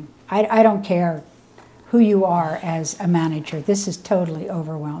overwhelming. I don't care who you are as a manager. This is totally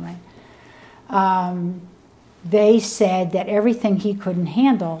overwhelming. They said that everything he couldn't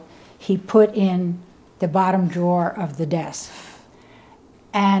handle, he put in the bottom drawer of the desk.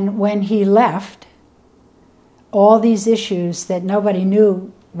 And when he left, all these issues that nobody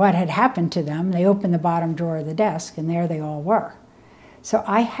knew what had happened to them, they opened the bottom drawer of the desk, and there they all were. So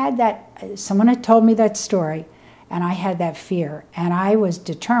I had that, someone had told me that story, and I had that fear, and I was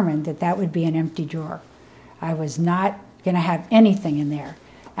determined that that would be an empty drawer. I was not going to have anything in there.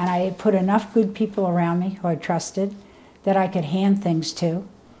 And I had put enough good people around me who I trusted that I could hand things to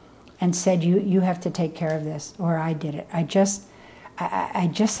and said, you have to take care of this, or I did it. I just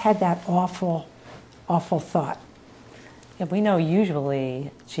had that awful, awful thought. Yeah, we know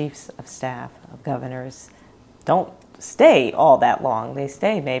usually chiefs of staff, of governors, don't stay all that long. They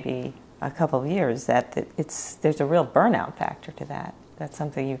stay maybe a couple of years. There's a real burnout factor to that. That's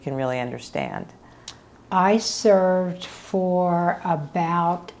something you can really understand. I served for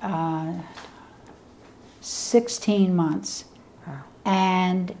about 16 months. Wow.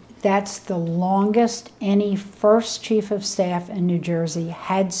 And that's the longest any first chief of staff in New Jersey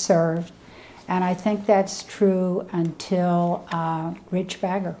had served. And I think that's true until Rich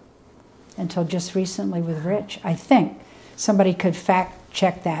Bagger, until just recently with Rich. I think somebody could fact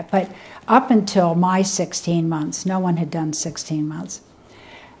check that. But up until my 16 months, no one had done 16 months.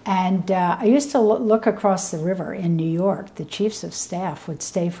 And I used to look across the river in New York. The chiefs of staff would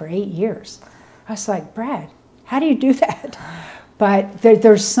stay for 8 years. I was like, Brad, how do you do that? But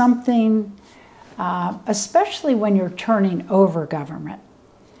there's something, especially when you're turning over government,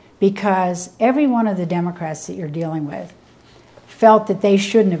 because every one of the Democrats that you're dealing with felt that they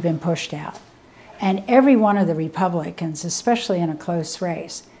shouldn't have been pushed out. And every one of the Republicans, especially in a close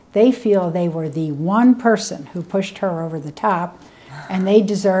race, they feel they were the one person who pushed her over the top, and they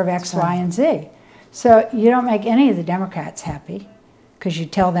deserve X, Y, and Z. So you don't make any of the Democrats happy because you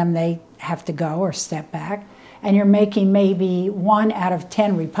tell them they have to go or step back, and you're making maybe 1 out of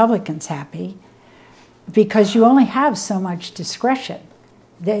 10 Republicans happy because you only have so much discretion.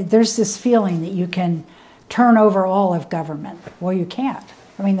 There's this feeling that you can turn over all of government. Well, you can't.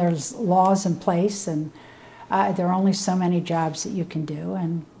 I mean, there's laws in place, and there are only so many jobs that you can do,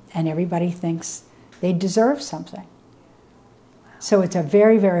 and everybody thinks they deserve something. So it's a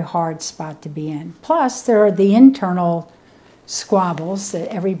very, very hard spot to be in. Plus, there are the internal squabbles that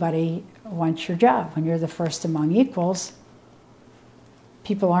everybody wants your job. When you're the first among equals,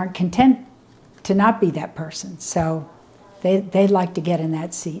 people aren't content to not be that person. So they'd like to get in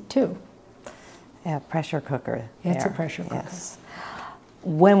that seat too. Yeah, pressure cooker. It's a pressure cooker. Yes.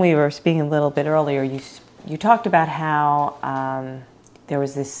 When we were speaking a little bit earlier, you talked about how there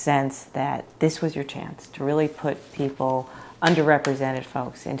was this sense that this was your chance to really put people, underrepresented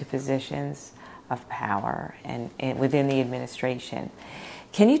folks, into positions of power and within the administration.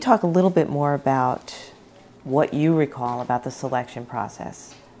 Can you talk a little bit more about what you recall about the selection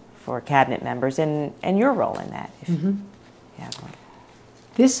process for cabinet members and your role in that?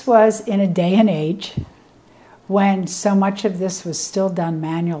 This was in a day and age when so much of this was still done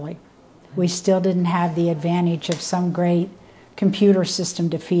manually. We still didn't have the advantage of some great computer system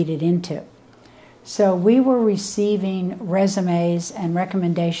to feed it into. So we were receiving resumes and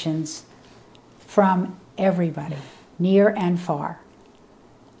recommendations from everybody, near and far.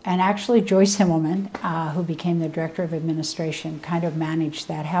 And actually Joyce Himmelman, who became the Director of Administration, kind of managed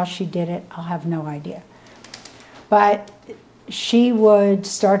that. How she did it, I'll have no idea. But she would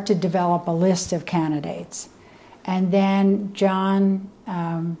start to develop a list of candidates. And then John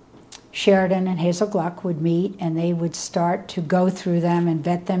Sheridan and Hazel Gluck would meet, and they would start to go through them and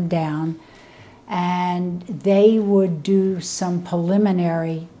vet them down. And they would do some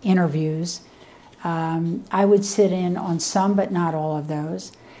preliminary interviews. I would sit in on some, but not all of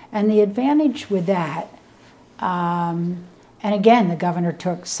those. And the advantage with that, and again, the governor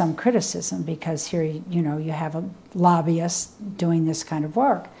took some criticism because here, you have a lobbyist doing this kind of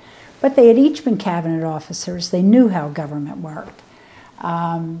work. But they had each been cabinet officers. They knew how government worked.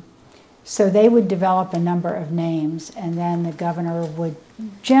 So they would develop a number of names, and then the governor would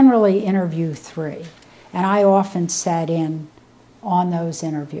generally interview 3. And I often sat in on those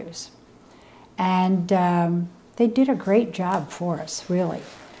interviews. And they did a great job for us, really.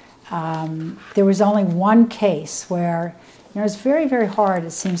 There was only one case where it's very, very hard,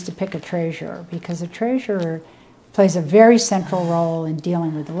 it seems, to pick a treasurer, because a treasurer plays a very central role in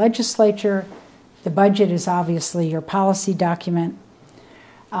dealing with the legislature. The budget is obviously your policy document.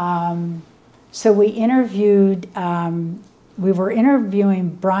 So we were interviewing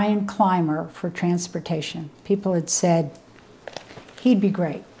Brian Clymer for transportation. People had said he'd be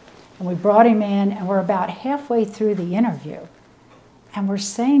great. And we brought him in, and we're about halfway through the interview. And we're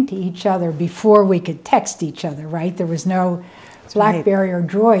saying to each other before we could text each other, right? There was no BlackBerry or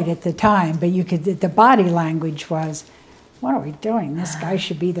Droid at the time, but the body language was, what are we doing? This guy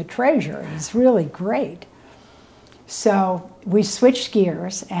should be the treasurer. He's really great. So we switched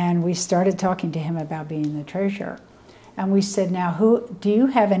gears, and we started talking to him about being the treasurer. And we said, now, do you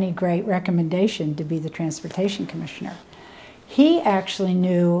have any great recommendation to be the transportation commissioner? He actually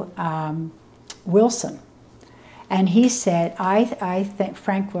knew Wilson. And he said, I think,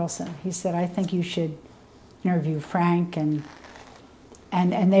 Frank Wilson, he said, I think you should interview Frank. And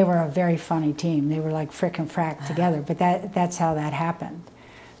they were a very funny team. They were like Frick and Frack together, but that's how that happened.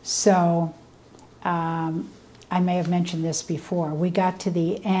 So I may have mentioned this before. We got to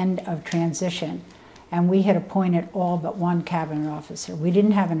the end of transition, and we had appointed all but one cabinet officer. We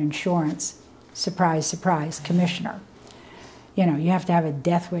didn't have an insurance, surprise, surprise, commissioner. You have to have a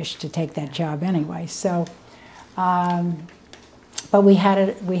death wish to take that job anyway. So, but we had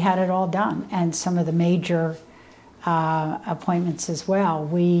it all done, and some of the major appointments as well.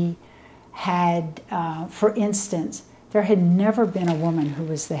 We had, for instance, there had never been a woman who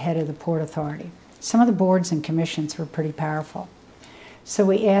was the head of the Port Authority. Some of the boards and commissions were pretty powerful. So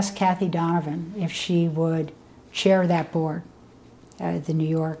we asked Kathy Donovan if she would chair that board, the New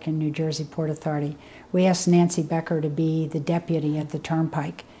York and New Jersey Port Authority. We asked Nancy Becker to be the deputy at the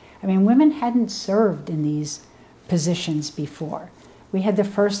Turnpike. I mean, women hadn't served in these positions before. We had the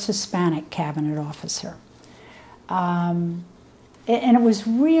first Hispanic cabinet officer. And it was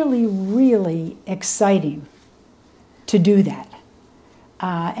really, really exciting to do that.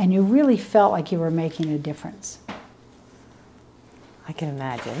 And you really felt like you were making a difference. I can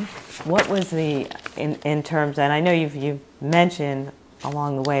imagine. What was in terms, and I know you've mentioned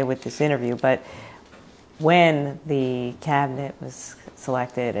along the way with this interview, but when the cabinet was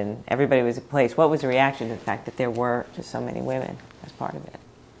selected and everybody was in place, what was the reaction to the fact that there were just so many women as part of it?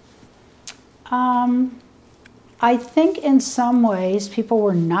 I think in some ways people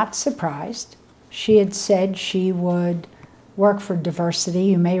were not surprised. She had said she would work for diversity.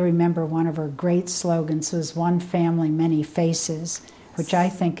 You may remember one of her great slogans was "One family, many faces," which I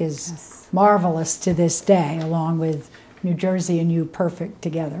think is marvelous to this day, along with New Jersey and You Perfect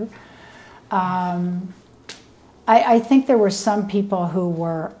together. I think there were some people who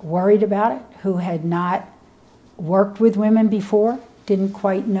were worried about it, who had not worked with women before, didn't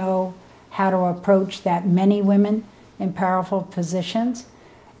quite know how to approach that many women in powerful positions.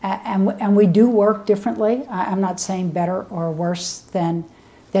 And we do work differently. I'm not saying better or worse than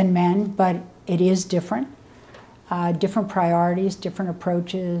men, but it is different. Different priorities, different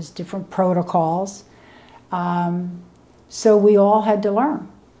approaches, different protocols. So we all had to learn.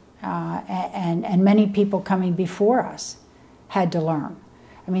 And many people coming before us had to learn.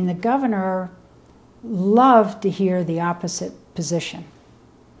 I mean, the governor loved to hear the opposite position.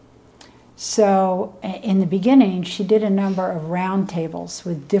 So in the beginning, she did a number of roundtables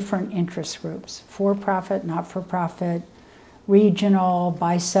with different interest groups, for-profit, not-for-profit, regional,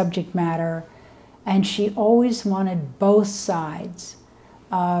 by subject matter, and she always wanted both sides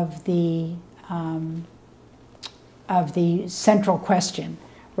of the central question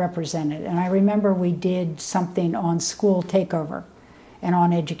represented. And I remember we did something on school takeover and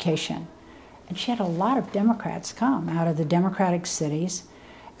on education. And she had a lot of Democrats come out of the Democratic cities,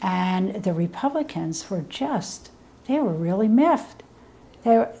 and the Republicans were they were really miffed.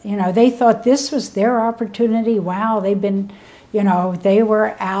 They thought this was their opportunity. Wow, they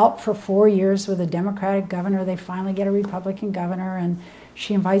were out for 4 years with a Democratic governor. They finally get a Republican governor, and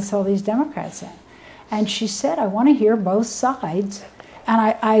she invites all these Democrats in. And she said, I want to hear both sides,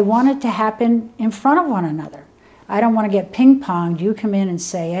 and I want it to happen in front of one another. I don't want to get ping-ponged. You come in and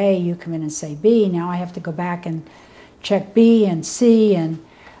say A, you come in and say B. Now I have to go back and check B and C, and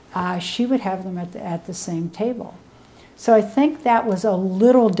she would have them at the same table. So I think that was a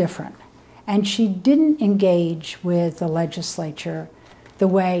little different. And she didn't engage with the legislature the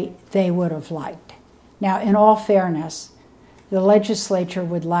way they would have liked. Now, in all fairness, the legislature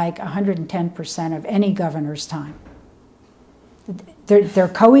would like 110% of any governor's time. They're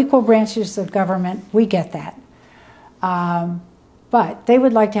co-equal branches of government. We get that. But they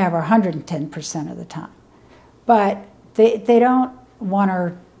would like to have her 110% of the time. But they don't want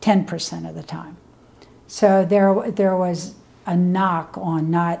her 10% of the time. So there was a knock on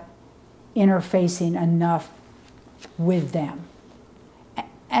not interfacing enough with them.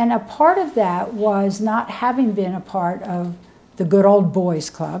 And a part of that was not having been a part of the good old boys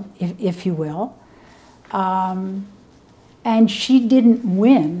club, if you will. And she didn't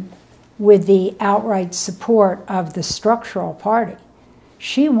win with the outright support of the structural party.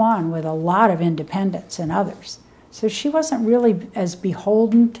 She won with a lot of independents and others. So she wasn't really as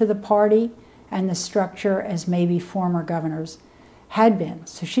beholden to the party and the structure as maybe former governors had been.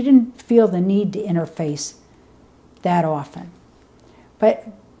 So she didn't feel the need to interface that often. But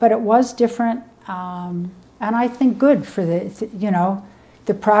it was different, and I think good for the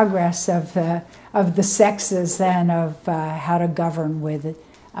progress of the sexes and of how to govern with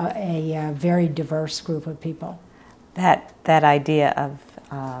a very diverse group of people. That idea of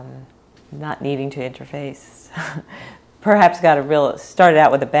not needing to interface perhaps started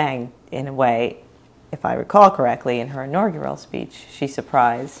out with a bang in a way. If I recall correctly, in her inaugural speech, she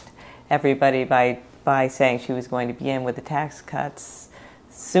surprised everybody by saying she was going to begin with the tax cuts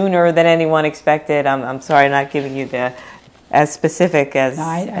sooner than anyone expected. I'm sorry, I'm not giving you as specific as. No,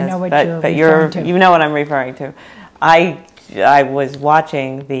 I know what you're referring to. You know what I'm referring to. I was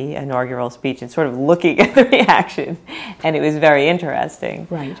watching the inaugural speech and sort of looking at the reaction, and it was very interesting.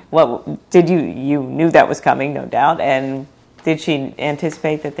 Right. What did you knew that was coming, no doubt, and did she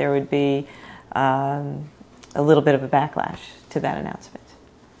anticipate that there would be a little bit of a backlash to that announcement?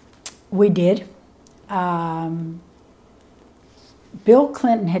 We did. Bill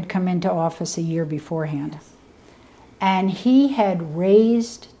Clinton had come into office a year beforehand, and he had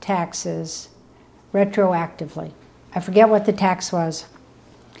raised taxes retroactively. I forget what the tax was,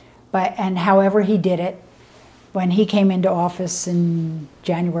 and however he did it, when he came into office in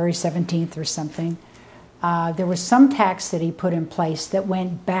January 17th or something, there was some tax that he put in place that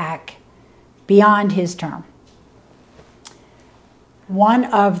went back beyond his term. One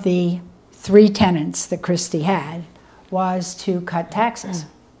of the 3 tenets that Christie had was to cut taxes.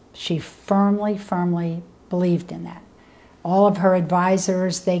 She firmly believed in that. All of her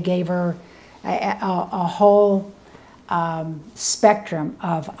advisors, they gave her a whole spectrum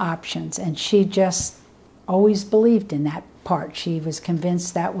of options, and she just always believed in that part. She was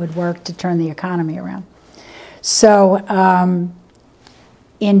convinced that would work to turn the economy around. So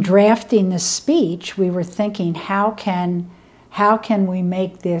in drafting the speech, we were thinking, how can we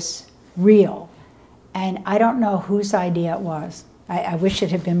make this real? and I don't know whose idea it was. I wish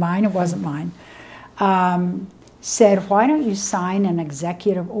it had been mine. It wasn't mine. Said, why don't you sign an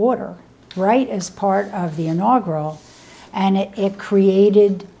executive order right as part of the inaugural? And it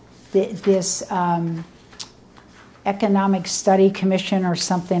created this Economic Study Commission or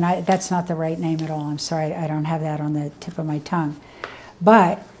something. That's not the right name at all. I'm sorry, I don't have that on the tip of my tongue.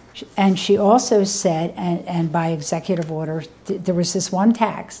 And she also said, and by executive order, there was this one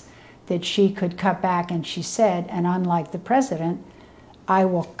tax that she could cut back, and she said, and unlike the president, I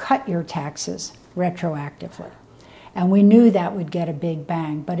will cut your taxes retroactively. And we knew that would get a big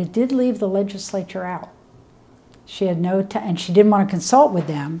bang, but it did leave the legislature out. She had and she didn't want to consult with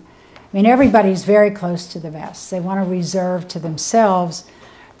them. I mean, everybody's very close to the vest. They want to reserve to themselves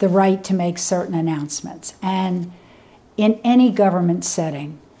the right to make certain announcements. And in any government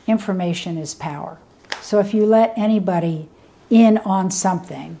setting, information is power. So if you let anybody in on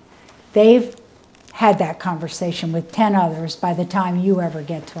something, they've had that conversation with 10 others by the time you ever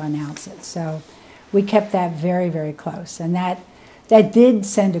get to announce it. So we kept that very, very close. And that did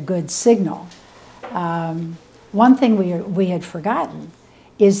send a good signal. One thing we had forgotten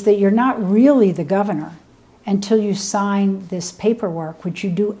is that you're not really the governor until you sign this paperwork, which you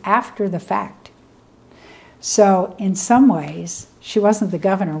do after the fact. So in some ways, she wasn't the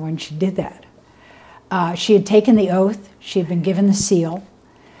governor when she did that. She had taken the oath, she had been given the seal,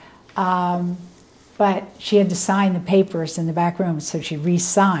 but she had to sign the papers in the back room, so she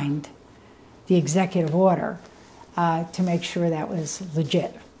re-signed the executive order to make sure that was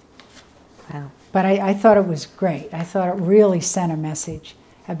legit. Wow. But I thought it was great. I thought it really sent a message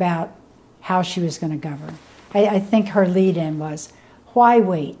about how she was going to govern. I think her lead-in was, why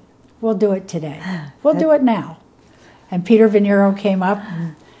wait? We'll do it today. We'll do it now. And Peter Venero came up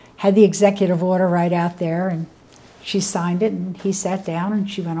and had the executive order right out there, and she signed it, and he sat down, and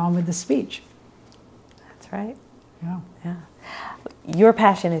she went on with the speech. That's right. Yeah. Yeah. Your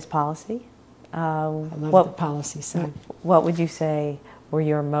passion is policy. I love the policy side. What would you say were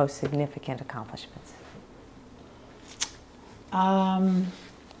your most significant accomplishments?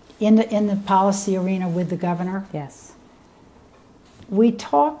 In the policy arena with the governor? Yes. We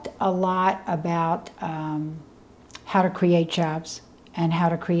talked a lot about how to create jobs and how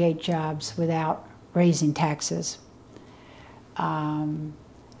to create jobs without raising taxes.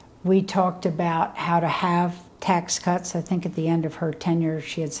 We talked about how to have tax cuts. I think at the end of her tenure,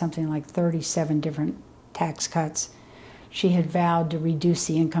 she had something like 37 different tax cuts. She had vowed to reduce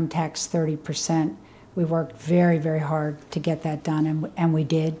the income tax 30%. We worked very, very hard to get that done, and we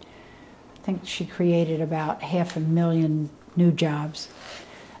did. I think she created about 500,000 new jobs.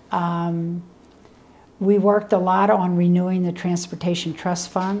 We worked a lot on renewing the Transportation Trust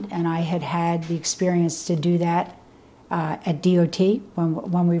Fund, and I had the experience to do that at DOT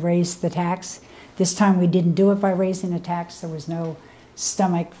when we raised the tax. This time we didn't do it by raising a tax. There was no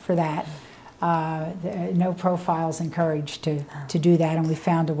stomach for that. No profiles encouraged to do that, and we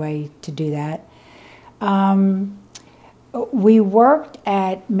found a way to do that. We worked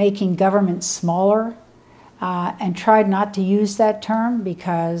at making government smaller and tried not to use that term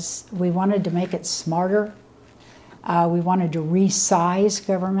because we wanted to make it smarter. We wanted to resize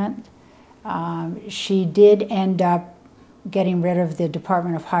government. She did end up getting rid of the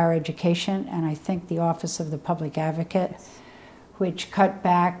Department of Higher Education and I think the Office of the Public Advocate, which cut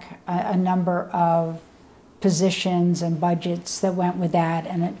back a number of positions and budgets that went with that,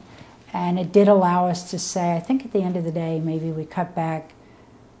 and it did allow us to say, I think at the end of the day, maybe we cut back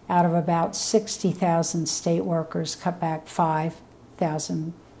out of about 60,000 state workers, cut back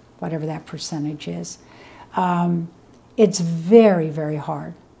 5,000, whatever that percentage is. It's very, very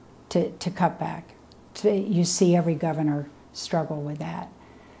hard to cut back. You see every governor struggle with that.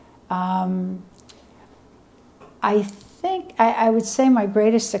 I think I would say my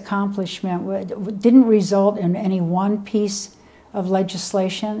greatest accomplishment didn't result in any one piece of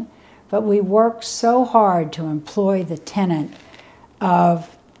legislation, but we worked so hard to employ the tenet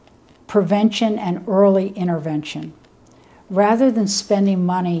of prevention and early intervention. Rather than spending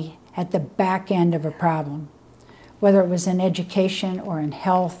money at the back end of a problem, whether it was in education or in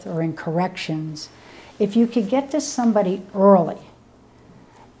health or in corrections, if you could get to somebody early,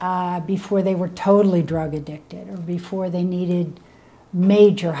 before they were totally drug addicted or before they needed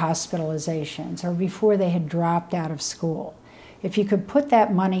major hospitalizations or before they had dropped out of school, if you could put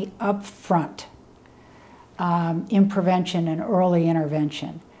that money up front in prevention and early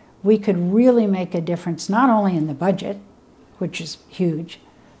intervention, we could really make a difference not only in the budget, which is huge,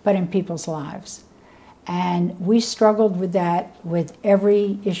 but in people's lives. And we struggled with that with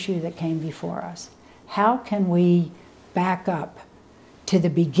every issue that came before us. How can we back up to the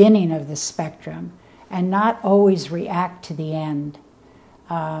beginning of the spectrum and not always react to the end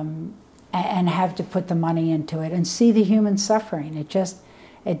and have to put the money into it and see the human suffering.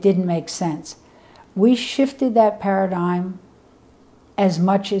 It didn't make sense. We shifted that paradigm as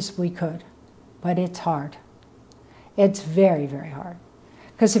much as we could, but it's hard. It's very, very hard.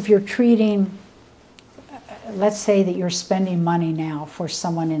 Because if you're treating, let's say that you're spending money now for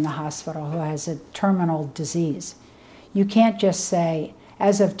someone in the hospital who has a terminal disease, you can't just say,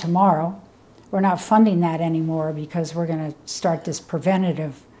 as of tomorrow, we're not funding that anymore because we're going to start this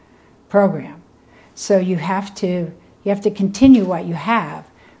preventative program. So you have to continue what you have,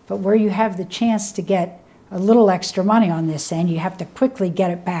 but where you have the chance to get a little extra money on this end, you have to quickly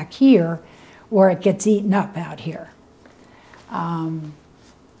get it back here or it gets eaten up out here. And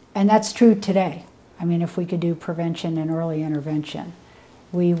that's true today. I mean, if we could do prevention and early intervention,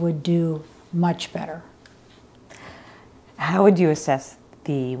 we would do much better. How would you assess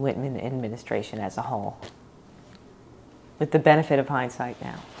the Whitman administration as a whole, with the benefit of hindsight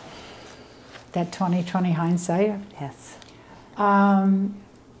now? That 20/20 hindsight? Yes.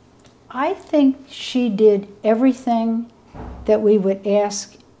 I think she did everything that we would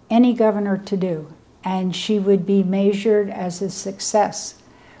ask any governor to do, and she would be measured as a success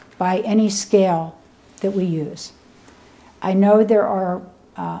by any scale that we use. I know there are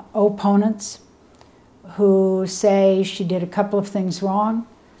opponents who say she did a couple of things wrong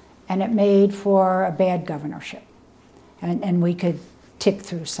and it made for a bad governorship. And we could tick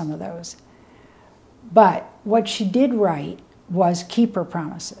through some of those. But what she did right was keep her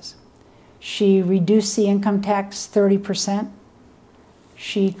promises. She reduced the income tax 30%.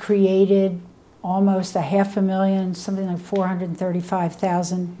 She created almost 500,000, something like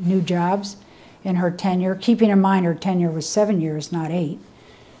 435,000 new jobs in her tenure, keeping in mind her tenure was 7 years, not 8.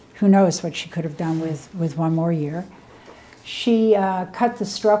 Who knows what she could have done with one more year. She cut the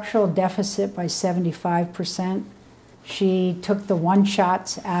structural deficit by 75%. She took the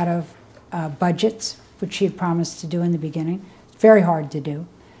one-shots out of budgets, which she had promised to do in the beginning. It's very hard to do,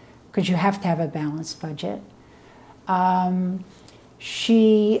 because you have to have a balanced budget.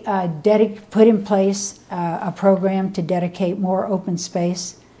 She put in place a program to dedicate more open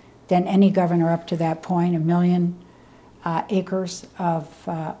space than any governor up to that point, 1 million acres of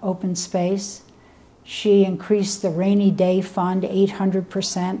open space. She increased the rainy day fund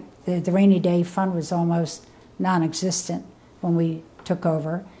 800%. The rainy day fund was almost non-existent when we took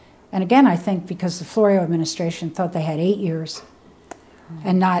over. And again, I think because the Florio administration thought they had 8 years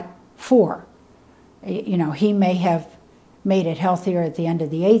and not 4. You know, he may have made it healthier at the end of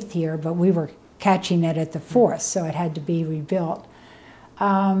the 8th year, but we were catching it at the 4th, so it had to be rebuilt.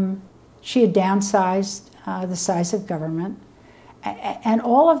 She had downsized the size of government. And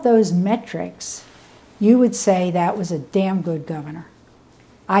all of those metrics, you would say that was a damn good governor,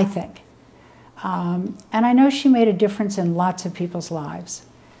 I think. And I know she made a difference in lots of people's lives.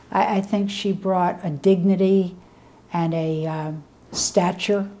 I think she brought a dignity and a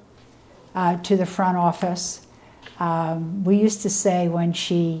stature to the front office. We used to say when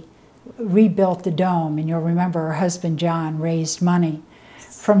she rebuilt the dome, and you'll remember her husband John raised money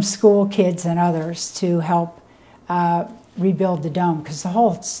from school kids and others to help rebuild the dome, because the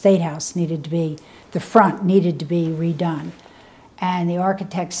whole State House needed to be, the front needed to be redone. And the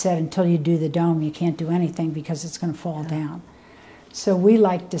architect said, until you do the dome, you can't do anything because it's going to fall down. So we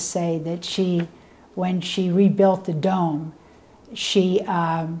like to say that when she rebuilt the dome, she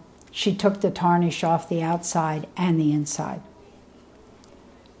took the tarnish off the outside and the inside.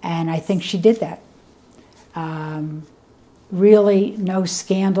 And I think she did that. Really no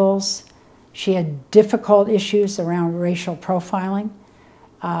scandals. She had difficult issues around racial profiling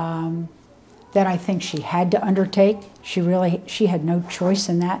that I think she had to undertake. She had no choice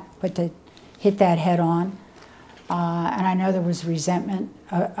in that but to hit that head on. And I know there was resentment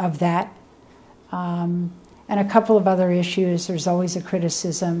of that. And a couple of other issues. There's always a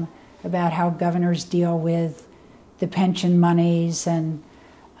criticism about how governors deal with the pension monies. And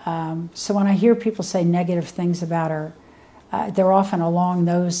so when I hear people say negative things about her, they're often along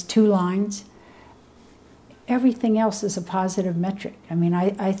those two lines. Everything else is a positive metric. I mean,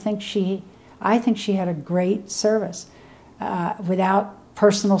 I think she had a great service. Without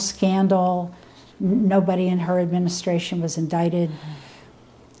personal scandal, nobody in her administration was indicted.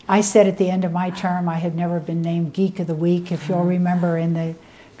 I said at the end of my term I had never been named Geek of the Week. If you'll remember, in the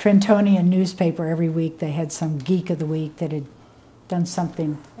Trentonian newspaper every week they had some Geek of the Week that had done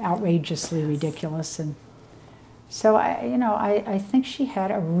something outrageously ridiculous. And so I think she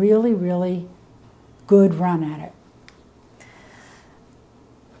had a really, really good run at it.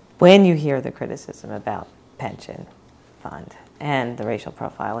 When you hear the criticism about pension fund and the racial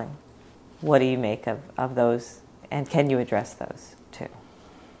profiling, What do you make of those, and can you address those too?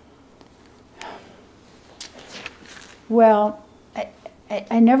 Well,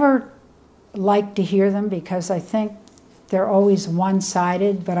 I never like to hear them because I think they're always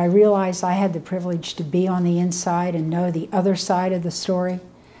one-sided, but I realize I had the privilege to be on the inside and know the other side of the story.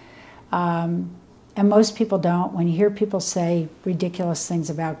 And most people don't. When you hear people say ridiculous things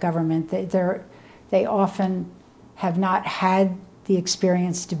about government, they often have not had the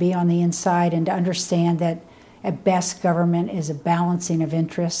experience to be on the inside and to understand that at best government is a balancing of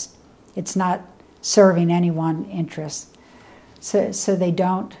interests. It's not serving any one interest. So they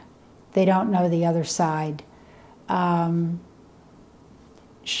don't know the other side.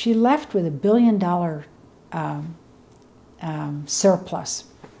 She left with $1 billion surplus.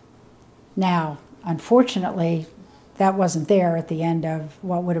 Now, unfortunately, that wasn't there at the end of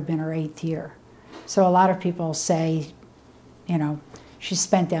what would have been her 8th year. So a lot of people say, you know, she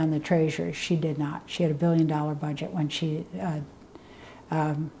spent down the treasury. She did not. She had $1 billion budget when she,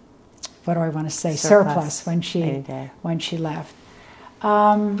 what do I want to say, surplus when she left.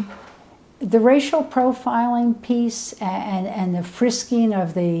 The racial profiling piece and the frisking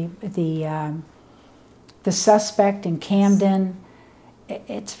of the suspect in Camden,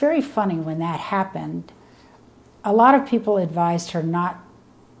 it's very funny when that happened. A lot of people advised her not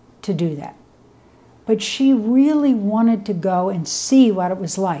to do that. But she really wanted to go and see what it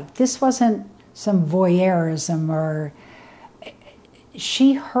was like. This wasn't some voyeurism or...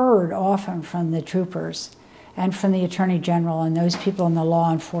 She heard often from the troopers and from the Attorney General and those people on the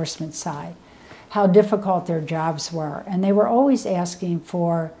law enforcement side how difficult their jobs were. And they were always asking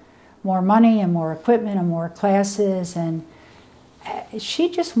for more money and more equipment and more classes, and she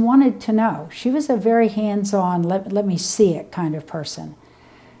just wanted to know. She was a very hands-on, let me see it kind of person.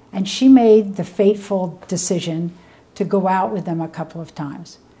 And she made the fateful decision to go out with them a couple of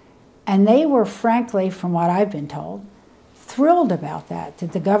times. And they were, frankly, from what I've been told, thrilled about that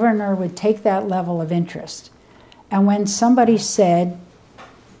the governor would take that level of interest. And when somebody said,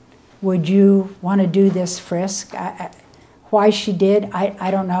 would you want to do this frisk? Why she did,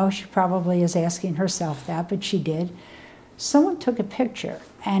 I don't know. She probably is asking herself that, but she did. Someone took a picture,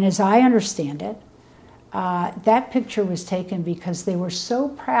 and as I understand it, that picture was taken because they were so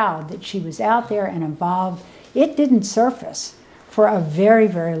proud that she was out there and involved. It didn't surface for a very,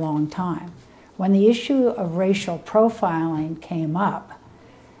 very long time. When the issue of racial profiling came up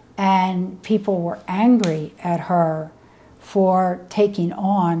and people were angry at her for taking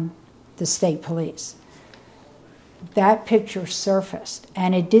on the state police, that picture surfaced,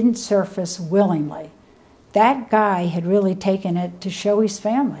 and it didn't surface willingly. That guy had really taken it to show his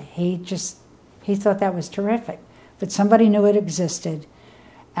family. He thought that was terrific. But somebody knew it existed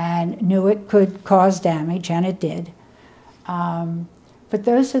and knew it could cause damage, and it did. But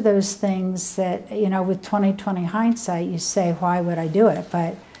those are those things that, you know, with 20/20 hindsight, you say, why would I do it?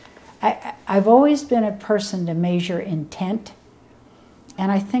 But I've always been a person to measure intent,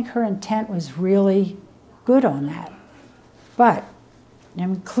 and I think her intent was really good on that. But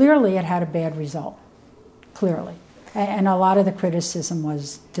clearly it had a bad result, clearly. And a lot of the criticism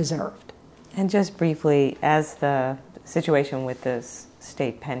was deserved. And just briefly, as the situation with this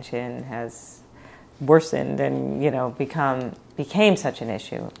state pension has worsened and, you know, became such an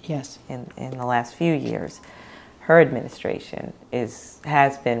issue, yes, in the last few years, her administration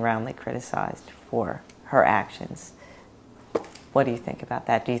has been roundly criticized for her actions. What do you think about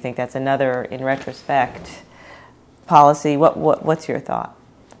that? Do you think that's another, in retrospect, policy? What's your thought?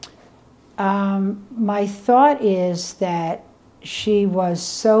 My thought is that she was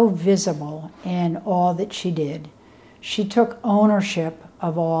so visible in all that she did. She took ownership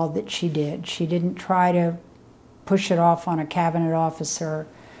of all that she did. She didn't try to push it off on a cabinet officer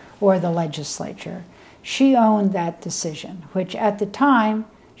or the legislature. She owned that decision, which at the time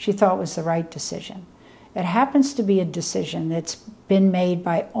she thought was the right decision. It happens to be a decision that's been made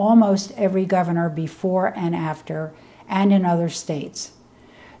by almost every governor before and after, and in other states.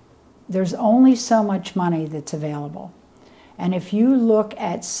 There's only so much money that's available. And if you look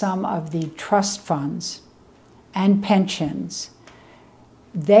at some of the trust funds and pensions,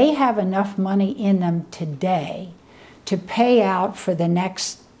 they have enough money in them today to pay out for the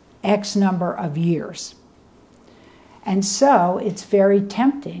next X number of years. And so it's very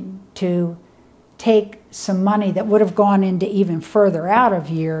tempting to take some money that would have gone into even further out of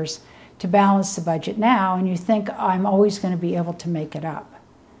years to balance the budget now, and you think, I'm always going to be able to make it up.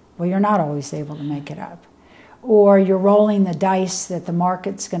 Well, you're not always able to make it up. Or you're rolling the dice that the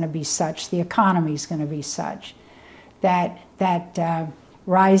market's going to be such, the economy's going to be such, that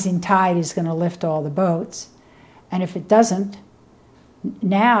rising tide is going to lift all the boats. And if it doesn't,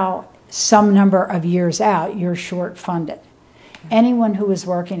 now some number of years out, you're short funded. Anyone who was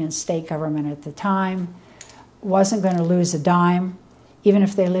working in state government at the time wasn't going to lose a dime. Even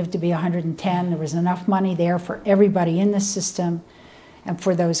if they lived to be 110, there was enough money there for everybody in the system and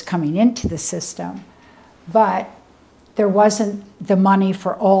for those coming into the system. But there wasn't the money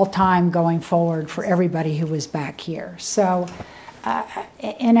for all time going forward for everybody who was back here. So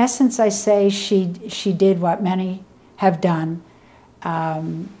in essence, I say she did what many have done.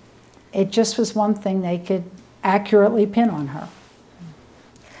 It just was one thing they could accurately pin on her.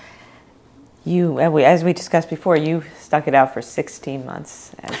 As we discussed before, you stuck it out for 16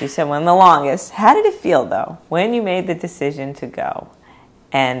 months, as you said, one of the longest. How did it feel, though, when you made the decision to go?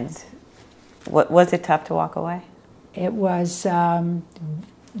 And was it tough to walk away? It was,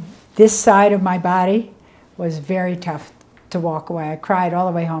 this side of my body was very tough to walk away. I cried all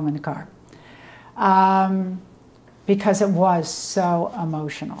the way home in the car because it was so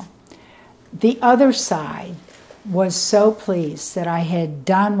emotional. The other side was so pleased that I had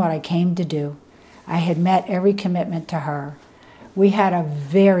done what I came to do. I had met every commitment to her. We had a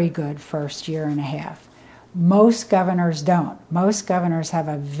very good first year and a half. Most governors don't. Most governors have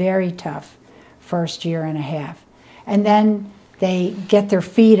a very tough first year and a half. And then they get their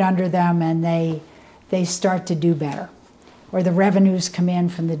feet under them and they start to do better. Or the revenues come in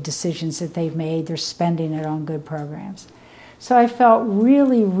from the decisions that they've made. They're spending it on good programs. So I felt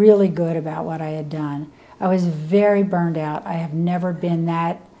really, really good about what I had done. I was very burned out. I have never been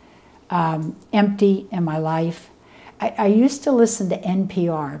that empty in my life. I used to listen to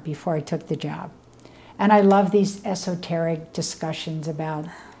NPR before I took the job. And I love these esoteric discussions about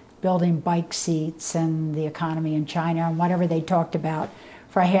building bike seats and the economy in China and whatever they talked about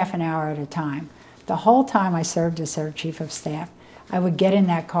for a half an hour at a time. The whole time I served as their chief of staff, I would get in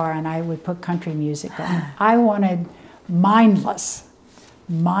that car and I would put country music on. I wanted mindless.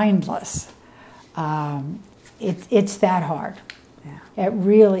 It's that hard. Yeah. It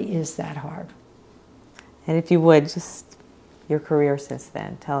really is that hard. And if you would, just your career since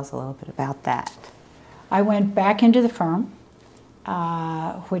then, tell us a little bit about that. I went back into the firm,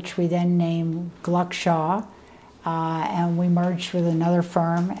 which we then named Gluck-Shaw, and we merged with another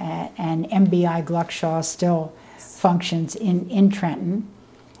firm, and MBI Gluck-Shaw still functions in Trenton.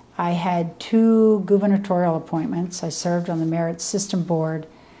 I had 2 gubernatorial appointments. I served on the Merit System Board,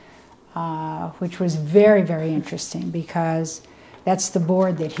 which was very, very interesting because that's the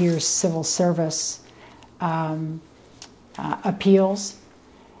board that hears civil service appeals.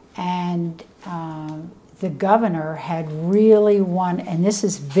 And the governor had really and this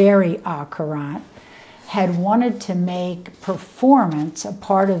is very courant, had wanted to make performance a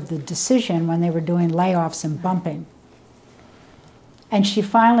part of the decision when they were doing layoffs and bumping. And she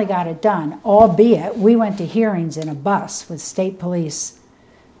finally got it done, albeit we went to hearings in a bus with state police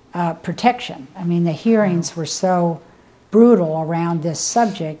protection. I mean, the hearings were so brutal around this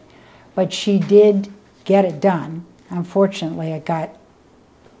subject, but she did get it done. Unfortunately, it got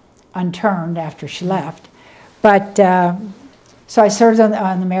unturned after she left. But so I served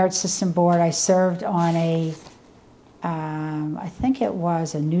on the Merit System Board. I served on I think it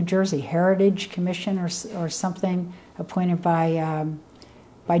was a New Jersey Heritage Commission or something appointed by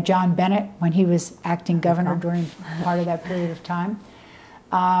John Bennett when he was acting governor during part of that period of time.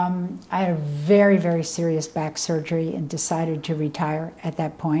 I had a very, very serious back surgery and decided to retire at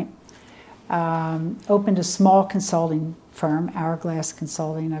that point. Opened a small consulting firm, Hourglass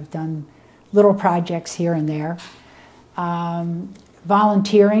Consulting. I've done little projects here and there.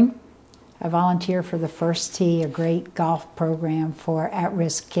 Volunteering. I volunteer for the First Tee, a great golf program for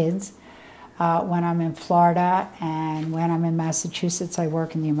at-risk kids. When I'm in Florida and when I'm in Massachusetts, I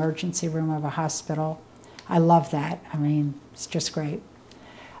work in the emergency room of a hospital. I love that. I mean, it's just great.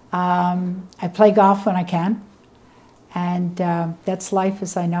 I play golf when I can, and that's life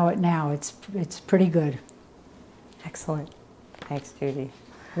as I know it now. It's pretty good. Excellent. Thanks, Judy.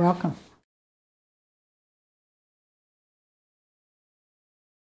 You're welcome.